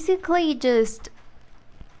basically just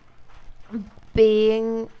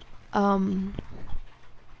being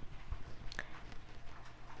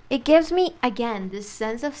it gives me again this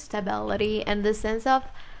sense of stability and the sense of,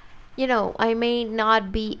 you know, I may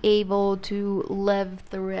not be able to live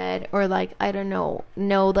through it or like, I don't know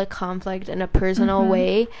the conflict in a personal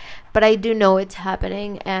way, but I do know it's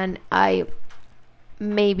happening, and I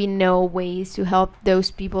maybe know ways to help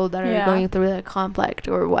those people that are going through the conflict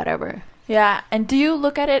or whatever. Yeah. And do you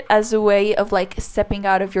look at it as a way of like stepping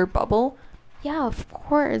out of your bubble? Yeah, of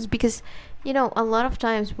course, because, you know, a lot of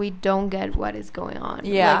times we don't get what is going on.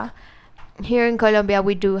 Yeah. Like, here in Colombia,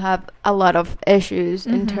 we do have a lot of issues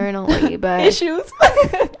internally, but Issues.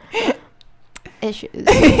 issues.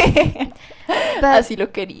 But así lo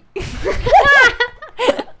querí.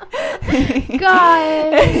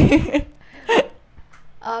 God.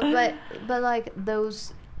 But like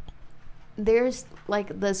those, there's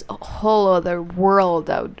like this whole other world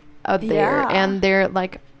out there, and they're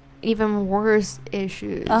like even worse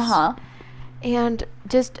issues. And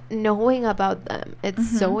just knowing about them,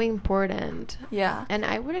 it's so important. Yeah. And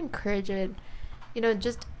I would encourage it, you know,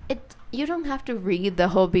 just you don't have to read the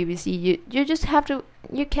whole BBC. You just have to,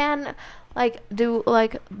 you can like do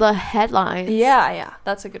like the headlines. Yeah,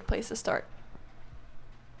 that's a good place to start.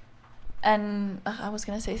 And I was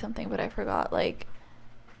gonna say something, but I forgot. Like,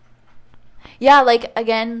 yeah, like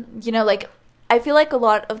again, you know, like I feel like a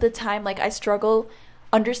lot of the time, like I struggle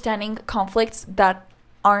understanding conflicts that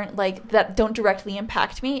aren't like that don't directly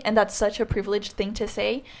impact me, and that's such a privileged thing to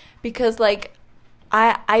say, because like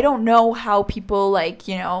I don't know how people, like,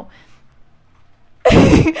 you know,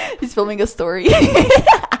 he's filming a story.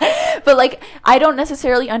 But like I don't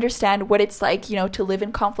necessarily understand what it's like, you know, to live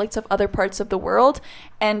in conflicts of other parts of the world,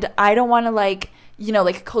 and I don't want to like, you know,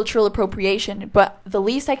 like cultural appropriation, but the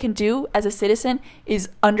least I can do as a citizen is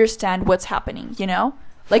understand what's happening, you know,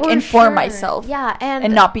 like inform myself,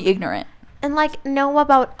 and not be ignorant. And like know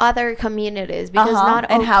about other communities, because not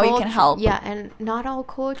all and how you can help. Yeah, and not all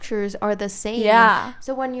cultures are the same. Yeah.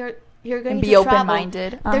 So when you're going and to be travel,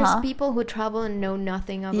 open-minded. there's people who travel and know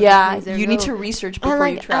nothing about the place you need to research before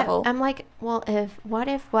like, you travel. I'm like, well, what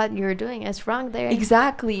if what you're doing is wrong there?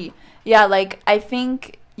 Exactly. Yeah, like I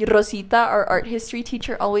think Rosita, our art history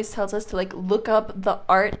teacher, always tells us to like look up the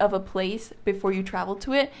art of a place before you travel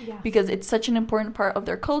to it, because it's such an important part of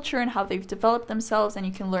their culture and how they've developed themselves, and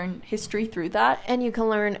you can learn history through that. And you can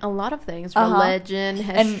learn a lot of things, religion,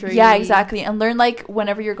 history. And yeah, exactly. And learn like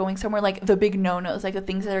whenever you're going somewhere, like the big no-nos, like the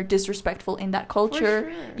things that are disrespectful in that culture,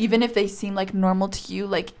 For sure. even if they seem like normal to you.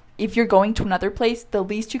 Like if you're going to another place, the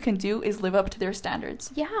least you can do is live up to their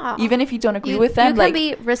standards. Yeah. Even if you don't agree with them, you like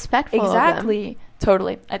can be respectful. exactly.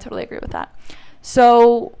 Totally. I totally agree with that.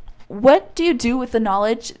 So what do you do with the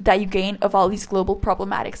knowledge that you gain of all these global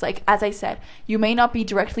problematics? Like, as I said, you may not be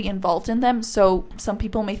directly involved in them. So some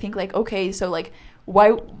people may think like, okay, so like,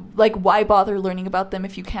 why bother learning about them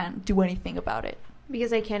if you can't do anything about it?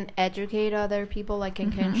 Because I can educate other people, like I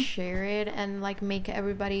can Mhm. share it and like make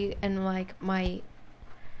everybody in like my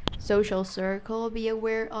social circle be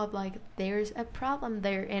aware of like there's a problem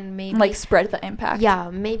there, and maybe Like spread the impact.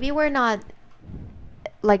 yeah, maybe we're not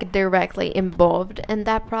like directly involved in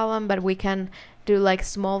that problem, but we can do like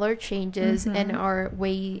smaller changes in Mhm. our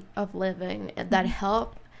way of living that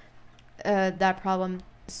help that problem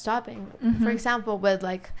stopping. Mhm. For example, with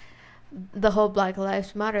like the whole Black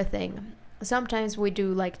Lives Matter thing, sometimes we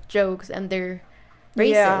do like jokes and they're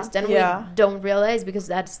racist, and we don't realize because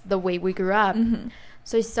that's the way we grew up. Mhm.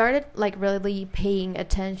 So I started like really paying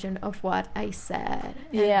attention of what I said.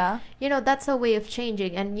 And, Yeah. you know, that's a way of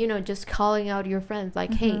changing, and you know, just calling out your friends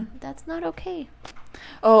like, hey, Mhm. that's not okay.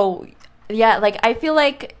 Oh, yeah, like I feel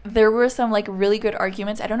like there were some like really good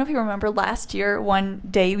arguments. I don't know if you remember last year, one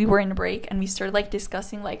day we were in break and we started like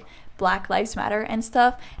discussing like Black Lives Matter and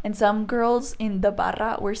stuff, and some girls in the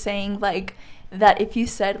barra were saying like that if you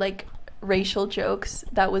said like racial jokes,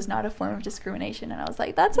 that was not a form of discrimination, and I was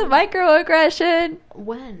like, that's a microaggression.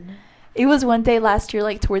 When? It was one day last year,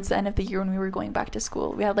 like towards the end of the year when we were going back to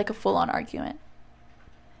school. We had like a full-on argument.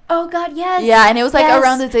 Oh God, yes. Yeah, and it was like Yes.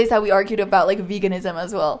 around the days that we argued about like veganism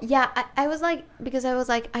as well. Yeah, I was like, because I was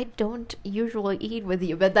like, I don't usually eat with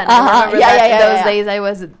you, but then Uh-huh. I remember Yeah, that yeah, those yeah. days I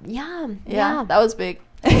was, Yeah, that was big.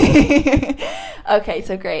 Okay,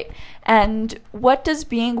 so great. And what does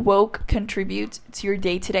being woke contribute to your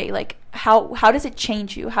day to day? Like, how does it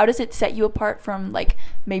change you? How does it set you apart from like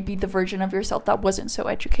maybe the version of yourself that wasn't so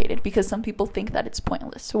educated? Because some people think that it's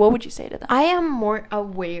pointless. So what would you say to them? I am more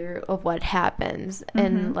aware of what happens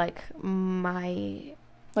in Mhm. like my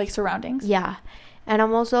Like surroundings? yeah, and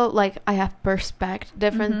I'm also like I have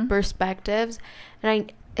different Mhm. perspectives,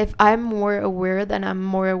 and if I'm more aware, then I'm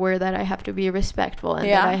more aware that I have to be respectful and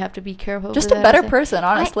Yeah. that I have to be careful. Just with a better everything. person,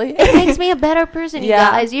 honestly. It makes me a better person, you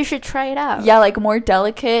Yeah. guys. You should try it out. Yeah, like more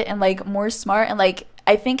delicate and like more smart, and like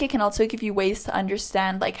I think it can also give you ways to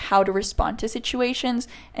understand like how to respond to situations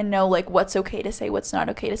and know like what's okay to say, what's not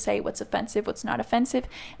okay to say, what's offensive, what's not offensive.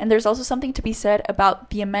 And there's also something to be said about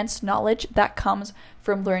the immense knowledge that comes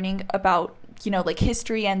from learning about, you know, like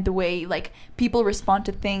history and the way like people respond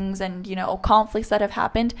to things and, you know, conflicts that have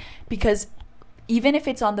happened, because even if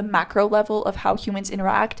it's on the macro level of how humans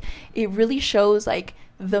interact, it really shows like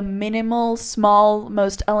the minimal, small,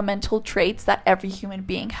 most elemental traits that every human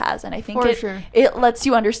being has. And I think For sure. it lets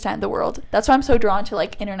you understand the world. That's why I'm so drawn to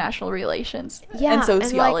like international relations Yeah, and and, like,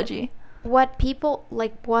 sociology. What people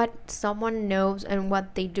like, what someone knows and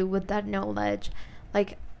what they do with that knowledge,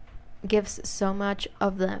 like, gives so much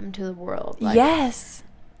of them to the world. Like, Yes.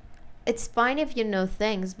 it's fine if you know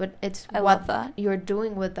things, but it's I what love that. you're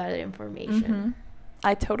doing with that information Mhm.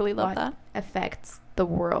 I totally love what that. affects the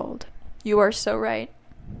world. You are so right.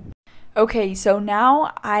 Okay, so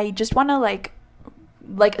now I just want to like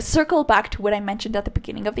circle back to what I mentioned at the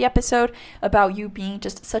beginning of the episode about you being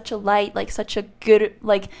just such a light, like such a good,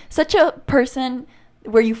 like such a person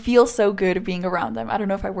where you feel so good being around them. I don't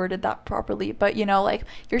know if I worded that properly, but you know, like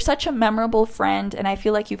you're such a memorable friend, and I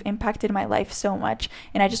feel like you've impacted my life so much,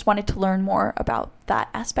 and I just wanted to learn more about that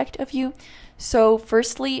aspect of you. So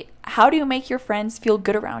firstly, how do you make your friends feel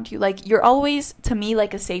good around you? Like, you're always, to me,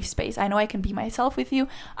 like a safe space. I know I can be myself with you.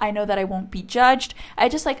 I know that I won't be judged. I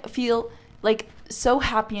just like feel like so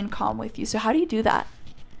happy and calm with you. So how do you do that?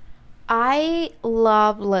 I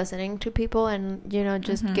love listening to people and, you know,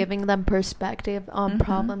 just Mhm. giving them perspective on Mhm.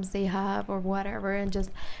 problems they have or whatever, and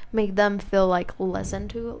just make them feel like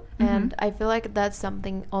listened to. Mhm. And I feel like that's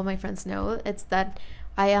something all my friends know. It's that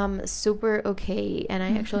I am super okay, and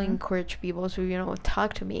I actually Mhm. encourage people to, you know,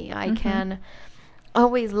 talk to me. I Mhm. can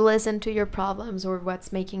always listen to your problems or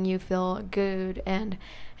what's making you feel good. And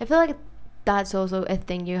I feel like that's also a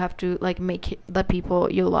thing you have to like make the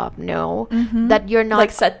people you love know Mhm. that you're not like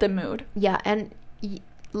set the mood. yeah, and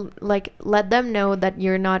like let them know that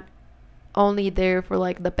you're not only there for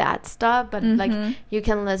like the bad stuff, but like Mhm. you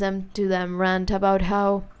can listen to them rant about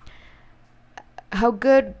how how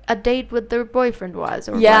good a date with their boyfriend was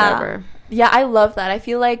or whatever. Yeah, I love that. I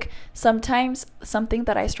feel like sometimes something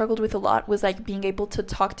that I struggled with a lot was like being able to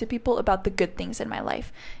talk to people about the good things in my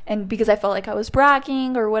life. And because I felt like I was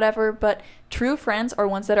bragging or whatever, but true friends are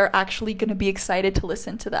ones that are actually going to be excited to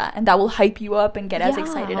listen to that, and that will hype you up and get as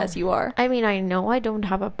excited as you are. I mean, I know I don't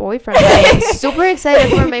have a boyfriend, but I am super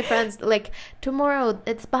excited for my friends. Like, tomorrow,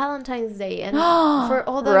 it's Valentine's Day, and for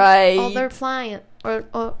all their plans. Or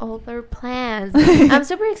all their plans. I'm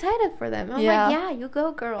super excited for them. I'm like, yeah, you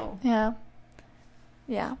go, girl. Yeah.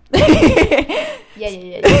 Yeah.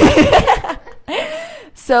 Yeah.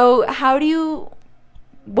 So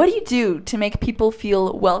what do you do to make people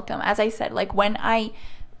feel welcome? As I said, like when I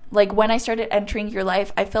started entering your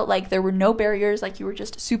life, I felt like there were no barriers, like you were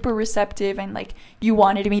just super receptive and like you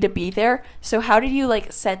wanted me to be there. So how did you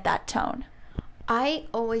like set that tone? I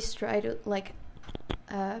always try to like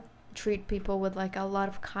treat people with like a lot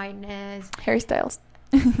of kindness. Harry Styles.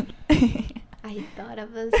 I thought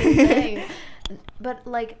of the same thing. But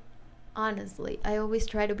like, honestly, I always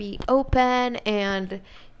try to be open and,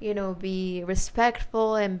 you know, be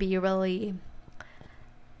respectful and be really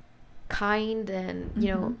kind and,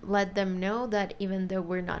 you know, let them know that even though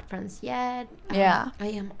we're not friends yet, I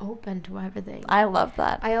am open to everything. I love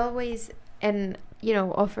that. I always, and you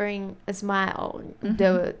know, offering a smile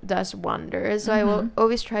does wonders. So I will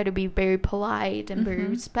always try to be very polite and very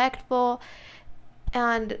respectful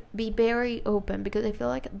and be very open, because I feel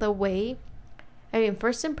like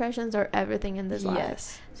first impressions are everything in this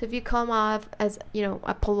life. So if you come off as, you know,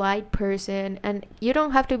 a polite person, and you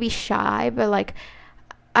don't have to be shy, but like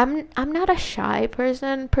I'm not a shy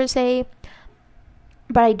person per se,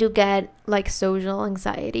 but I do get like social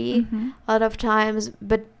anxiety a lot of times.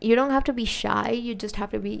 But you don't have to be shy. You just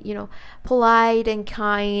have to be, you know, polite and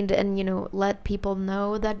kind, and, you know, let people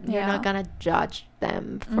know that you're not gonna judge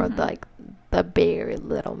them for like the very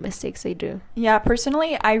little mistakes they do. Yeah,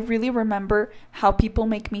 personally, I really remember how people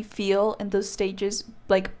make me feel in those stages,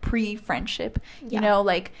 like pre-friendship. You know,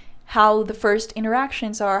 like how the first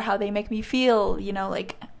interactions are, how they make me feel, you know,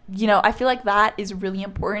 like, you know, I feel like that is really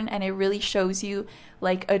important, and it really shows you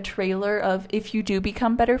like a trailer of, if you do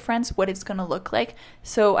become better friends, what it's gonna look like.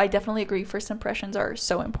 So I definitely agree, first impressions are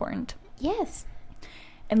so important. Yes.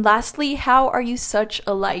 And lastly, how are you such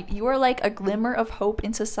a light? You are like a glimmer of hope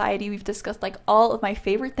in society. We've discussed like all of my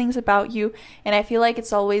favorite things about you, and I feel like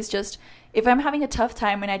it's always just, if I'm having a tough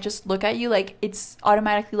time and I just look at you, like it's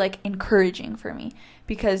automatically like encouraging for me,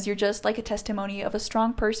 because you're just like a testimony of a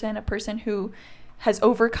strong person, a person who has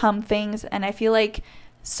overcome things. And I feel like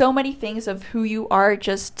so many things of who you are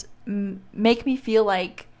just make me feel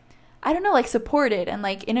like, I don't know, like supported and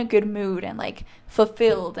like in a good mood and like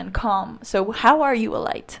fulfilled and calm. So how are you a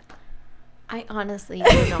light? I honestly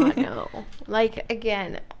do not know. Like,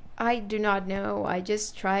 again, I do not know. I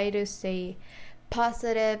just try to stay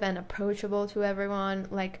positive and approachable to everyone.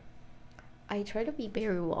 Like, I try to be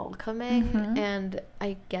very welcoming, and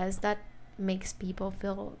I guess that makes people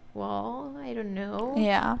feel, well, I don't know.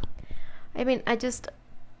 Yeah. I mean, I just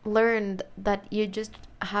learned that you just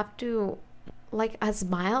have to, like, a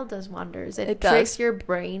smile does wonders. It tricks your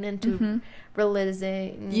brain into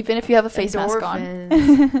releasing, even if you have a face mask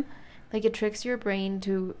on. Like, it tricks your brain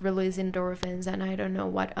to release endorphins and I don't know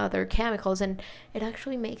what other chemicals, and it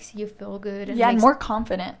actually makes you feel good. And and more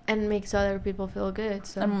confident. And makes other people feel good.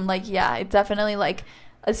 So like, yeah, it definitely, like,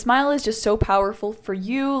 a smile is just so powerful for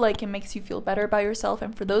you. Like, it makes you feel better about yourself,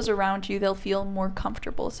 and for those around you, they'll feel more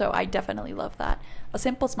comfortable. So I definitely love that. A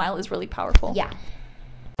simple smile is really powerful. Yeah.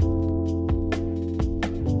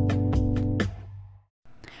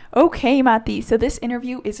 Okay, Mati, so this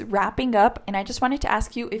interview is wrapping up, and I just wanted to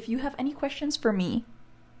ask you if you have any questions for me.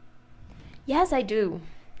 Yes, I do.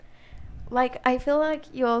 Like, I feel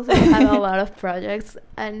like you also have a lot of projects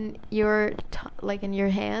and you're like in your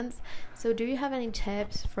hands. So do you have any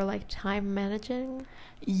tips for like time managing?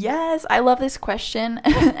 Yes, I love this question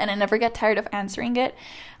and I never get tired of answering it.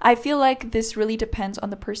 I feel like this really depends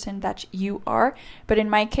on the person that you are, but in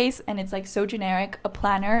my case, and it's like so generic, a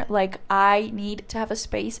planner, like I need to have a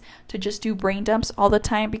space to just do brain dumps all the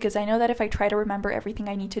time, because I know that if I try to remember everything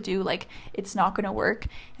I need to do, like it's not going to work.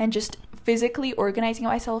 And just physically organizing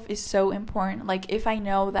myself is so important. Like, if I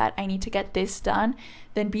know that I need to get this done,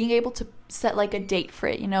 then being able to set like a date for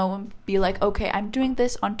it, you know, and be like, okay, I'm doing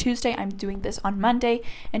this on Tuesday, I'm doing this on Monday,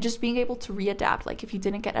 and just being able to readapt. Like, if you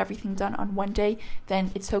didn't get everything done on one day,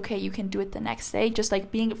 then it's okay, you can do it the next day. Just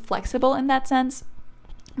like being flexible in that sense.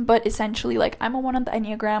 But essentially, like, I'm a 1 on the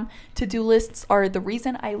Enneagram. To-do lists are the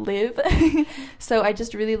reason I live. So I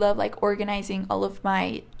just really love, like, organizing all of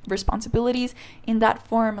my responsibilities in that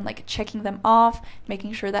form and, like, checking them off,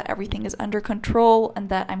 making sure that everything is under control and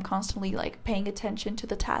that I'm constantly, like, paying attention to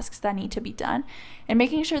the tasks that need to be done, and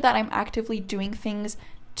making sure that I'm actively doing things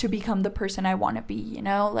to become the person I want to be, you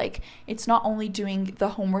know? Like, it's not only doing the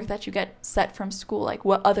homework that you get set from school, like,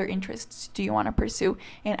 what other interests do you want to pursue,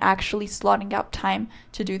 and actually slotting out time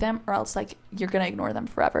to do them, or else, like, you're gonna ignore them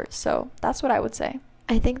forever. So that's what I would say.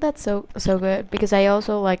 I think that's so good, because I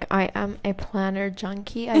also, like, I am a planner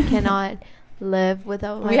junkie. I cannot live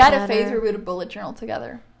without my We had planner. a phase where we would bullet journal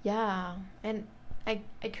together. Yeah, and I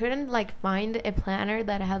couldn't, like, find a planner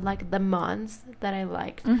that had, like, the months that I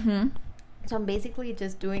liked. Mm-hmm. So I'm basically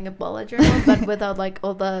just doing a bullet journal, but without, like,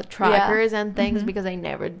 all the trackers and things, Mm-hmm. because I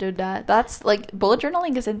never do that. That's, like, bullet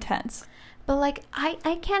journaling is intense. But, like, I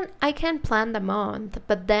can plan the month,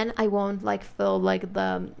 but then I won't, like, fill, like,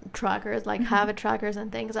 the trackers, like, Mm-hmm. habit trackers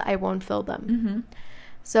and things. I won't fill them. Mm-hmm.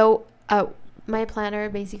 So my planner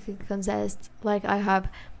basically consists, like, I have,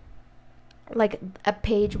 like, a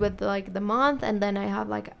page with, like, the month, and then I have,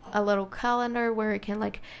 like, a little calendar where I can,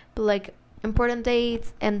 like, be, like, important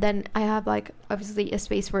dates, and then I have, like, obviously a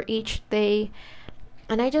space for each day,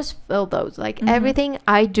 and I just fill those, like, Mm-hmm. everything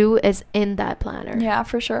I do is in that planner. Yeah,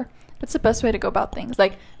 for sure. That's the best way to go about things.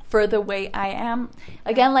 Like, for the way I am,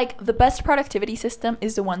 again, like, the best productivity system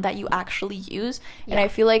is the one that you actually use. And Yeah. I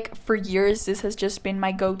feel like for years this has just been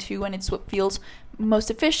my go-to, and it's what feels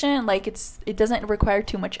most efficient. Like, it doesn't require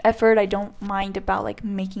too much effort. I don't mind about, like,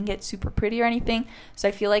 making it super pretty or anything. So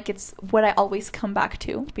I feel like it's what I always come back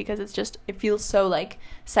to, because it feels so, like,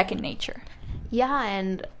 second nature. Yeah,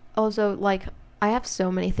 and also, like, I have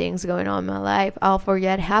so many things going on in my life. I'll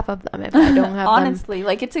forget half of them if I don't have Honestly,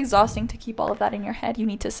 like, it's exhausting to keep all of that in your head. You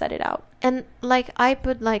need to set it out. And, like, I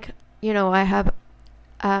put, like, you know, I have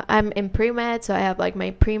I'm in pre-med, so I have, like, my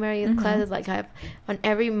pre-med Mhm. classes. Like, I have on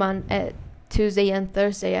every month Tuesday and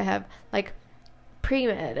Thursday I have, like,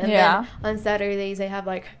 pre-med, and Yeah. then on Saturdays I have,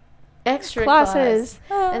 like, extra Classes.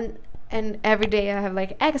 class. And every day I have,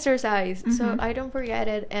 like, exercise, so Mhm. I don't forget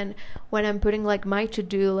it. And when I'm putting, like, my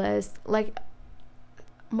to-do list, like,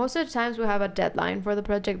 most of the times we have a deadline for the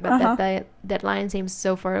project, but Uh-huh. that deadline seems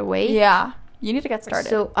so far away. Yeah. You need to get started.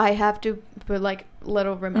 So I have to put, like,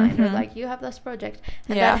 little reminder, Mhm. like, you have this project,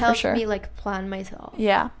 and Yeah, that for helps sure. me, like, plan myself.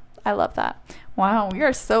 Yeah, I love that. Wow, we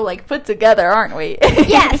are so, like, put together, aren't we?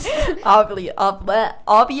 Yes.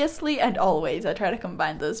 Obviously and always. I try to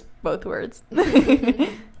combine those both words.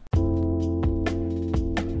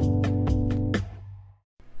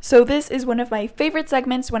 So this is one of my favorite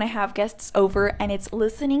segments when I have guests over, and it's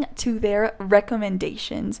listening to their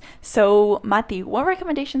recommendations. So, Mati, what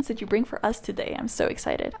recommendations did you bring for us today? I'm so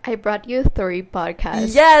excited. I brought you 3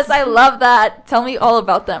 podcasts. Yes, I love that. Tell me all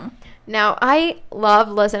about them. Now, I love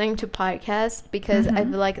listening to podcasts because I Mhm.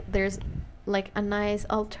 feel like there's, like, a nice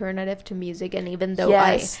alternative to music, and even though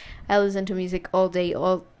Yes. I listen to music all day,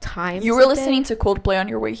 all time. You were listening to Coldplay on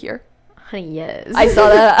your way here. Honey, yes. I saw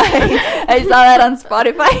that. I saw that on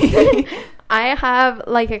Spotify. I have,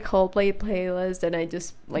 like, a Coldplay playlist, and I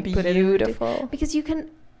just, like, put it Beautiful. because you can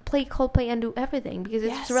play Coldplay and do everything, because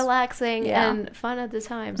it's Yes. relaxing Yeah. and fun at the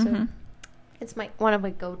time. So Mhm. it's one of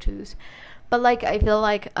my go-tos. But, like, I feel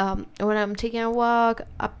like when I'm taking a walk,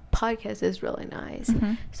 a podcast is really nice.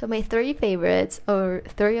 Mhm. So my 3 favorites, or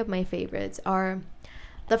 3 of my favorites, are,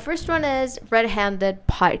 the first one is Red Handed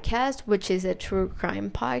Podcast, which is a true crime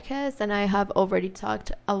podcast, and I have already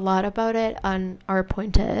talked a lot about it on Our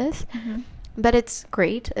Point Is. Mhm. But it's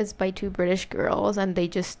great. It's by 2 British girls, and they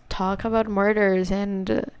just talk about murders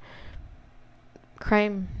and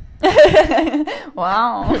crime.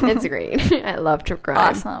 Wow. It's great. I love true crime.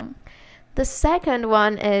 Awesome. The second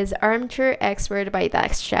one is Armchair Expert by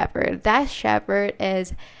Dax Shepard. Dax Shepard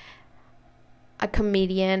is a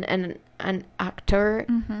comedian and an actor,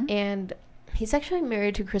 Mhm. and he's actually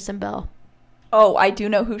married to Kristen Bell. Oh, I do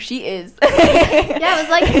know who she is.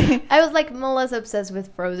 Yeah, I was like Melissa's obsessed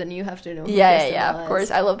with Frozen. You have to know who Yeah, Kristen yeah, Bell of is.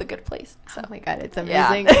 course. I love The Good Place. So. Oh my god, it's Yeah.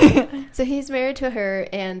 amazing. So he's married to her,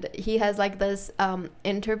 and he has, like, this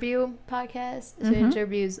interview podcast. So he Mhm.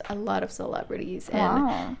 interviews a lot of celebrities, and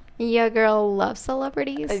Wow. your girl loves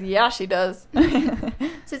celebrities, Yeah, she does.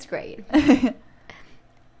 so it's great.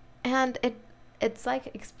 And it's,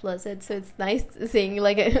 like, explicit, so it's nice seeing,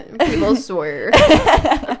 like, people swear.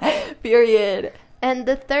 Period. And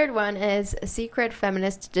the third one is Secret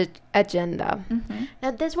Feminist Agenda. Mhm. Now,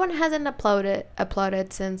 this one hasn't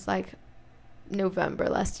uploaded since, like, November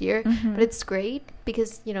last year, Mhm. but it's great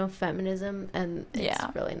because, you know, feminism, and it's Yeah.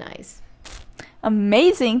 really nice.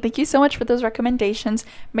 Amazing. Thank you so much for those recommendations.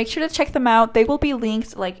 Make sure to check them out. They will be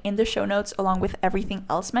linked like in the show notes along with everything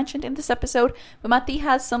else mentioned in this episode. But Mati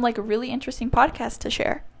has some like really interesting podcasts to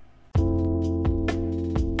share.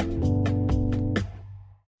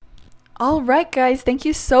 All right, guys, thank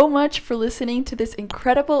you so much for listening to this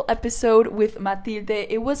incredible episode with Matilde.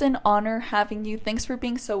 It was an honor having you. Thanks for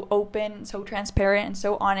being so open, so transparent, and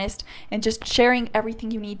so honest, and just sharing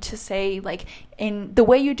everything you need to say, like in the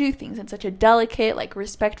way you do things in such a delicate, like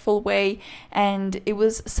respectful way. And it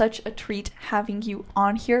was such a treat having you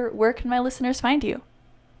on here. Where can my listeners find you?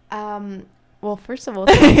 Well, first of all,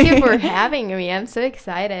 thank you for having me. I'm so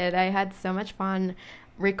excited. I had so much fun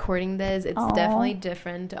recording this. It's definitely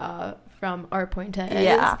different from our point of view.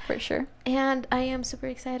 Yeah, for sure. And I am super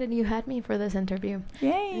excited you had me for this interview.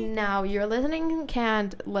 Yay. Now, you're listening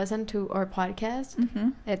can listen to our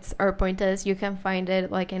podcast. It's Our Point Is. You can find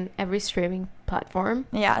it like in every streaming platform.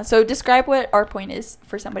 Yeah, so describe what Our Point is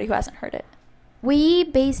for somebody who hasn't heard it. We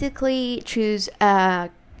basically choose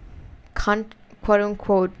a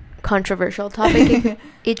quote-unquote controversial topic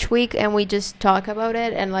each week, and we just talk about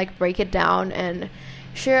it and like break it down and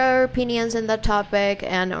share our opinions in the topic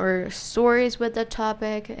and our stories with the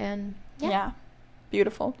topic. And yeah,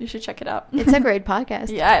 beautiful. You should check it out. It's a great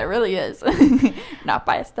podcast. Yeah, it really is. Not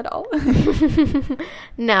biased at all.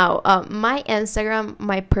 Now, my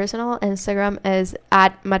personal Instagram is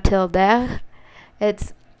at Matilde.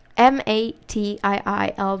 It's MATIILDEG.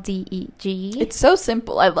 It's so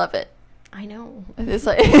simple. I love it. I know. It's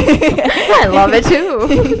like I love it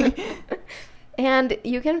too. And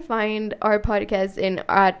you can find our podcast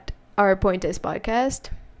at Our Point Is Podcast.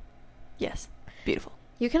 Yes. Beautiful.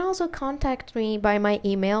 You can also contact me by my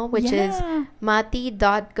email, which is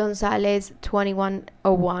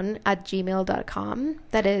mati.gonzalez2101@gmail.com.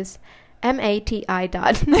 That is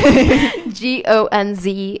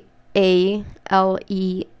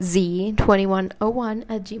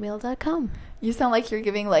MATI.GONZALEZ2101@gmail.com. You sound like you're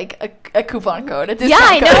giving like a coupon code. Yeah,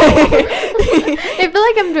 I know. I feel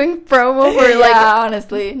like I'm doing promo for like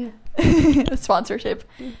honestly a sponsorship.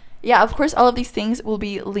 Yeah, of course, all of these things will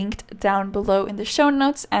be linked down below in the show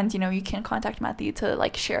notes, and you can contact Mati to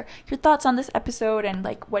like share your thoughts on this episode and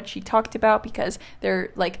like what she talked about, because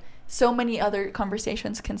there like so many other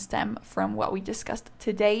conversations can stem from what we discussed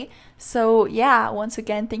today. So yeah, once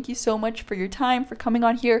again, thank you so much for your time, for coming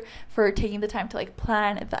on here, for taking the time to like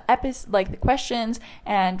plan the episode, like the questions,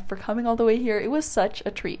 and for coming all the way here. It was such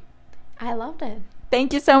a treat. I loved it.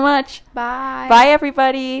 Thank you so much. Bye. Bye,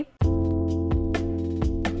 everybody.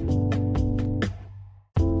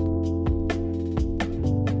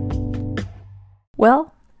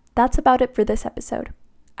 Well, that's about it for this episode.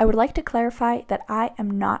 I would like to clarify that I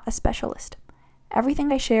am not a specialist. Everything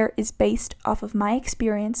I share is based off of my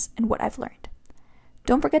experience and what I've learned.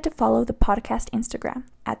 Don't forget to follow the podcast Instagram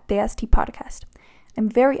at DST Podcast. I'm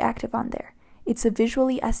very active on there. It's a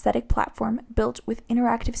visually aesthetic platform built with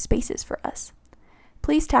interactive spaces for us.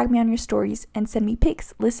 Please tag me on your stories and send me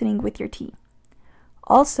pics listening with your tea.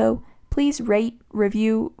 Also, please rate,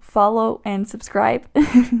 review, follow, and subscribe.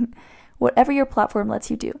 Whatever your platform lets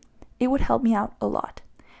you do, it would help me out a lot.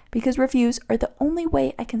 Because reviews are the only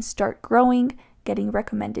way I can start growing, getting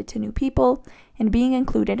recommended to new people, and being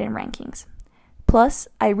included in rankings. Plus,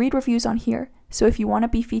 I read reviews on here, so if you want to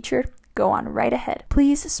be featured, go on right ahead.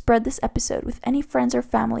 Please spread this episode with any friends or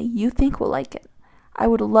family you think will like it. I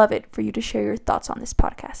would love it for you to share your thoughts on this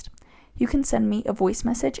podcast. You can send me a voice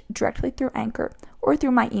message directly through Anchor or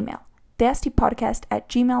through my email,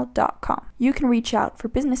 thestpodcast@gmail.com. You can reach out for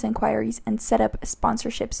business inquiries and set up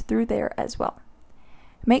sponsorships through there as well.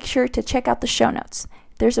 Make sure to check out the show notes.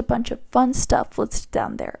 There's a bunch of fun stuff listed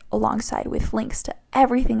down there, alongside with links to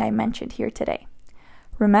everything I mentioned here today.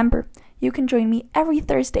 Remember, you can join me every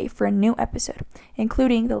Thursday for a new episode,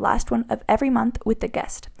 including the last one of every month with the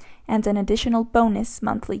guest, and an additional bonus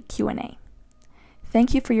monthly Q&A.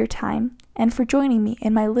 Thank you for your time, and for joining me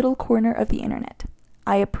in my little corner of the internet.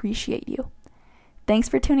 I appreciate you. Thanks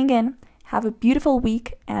for tuning in. Have a beautiful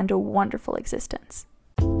week and a wonderful existence.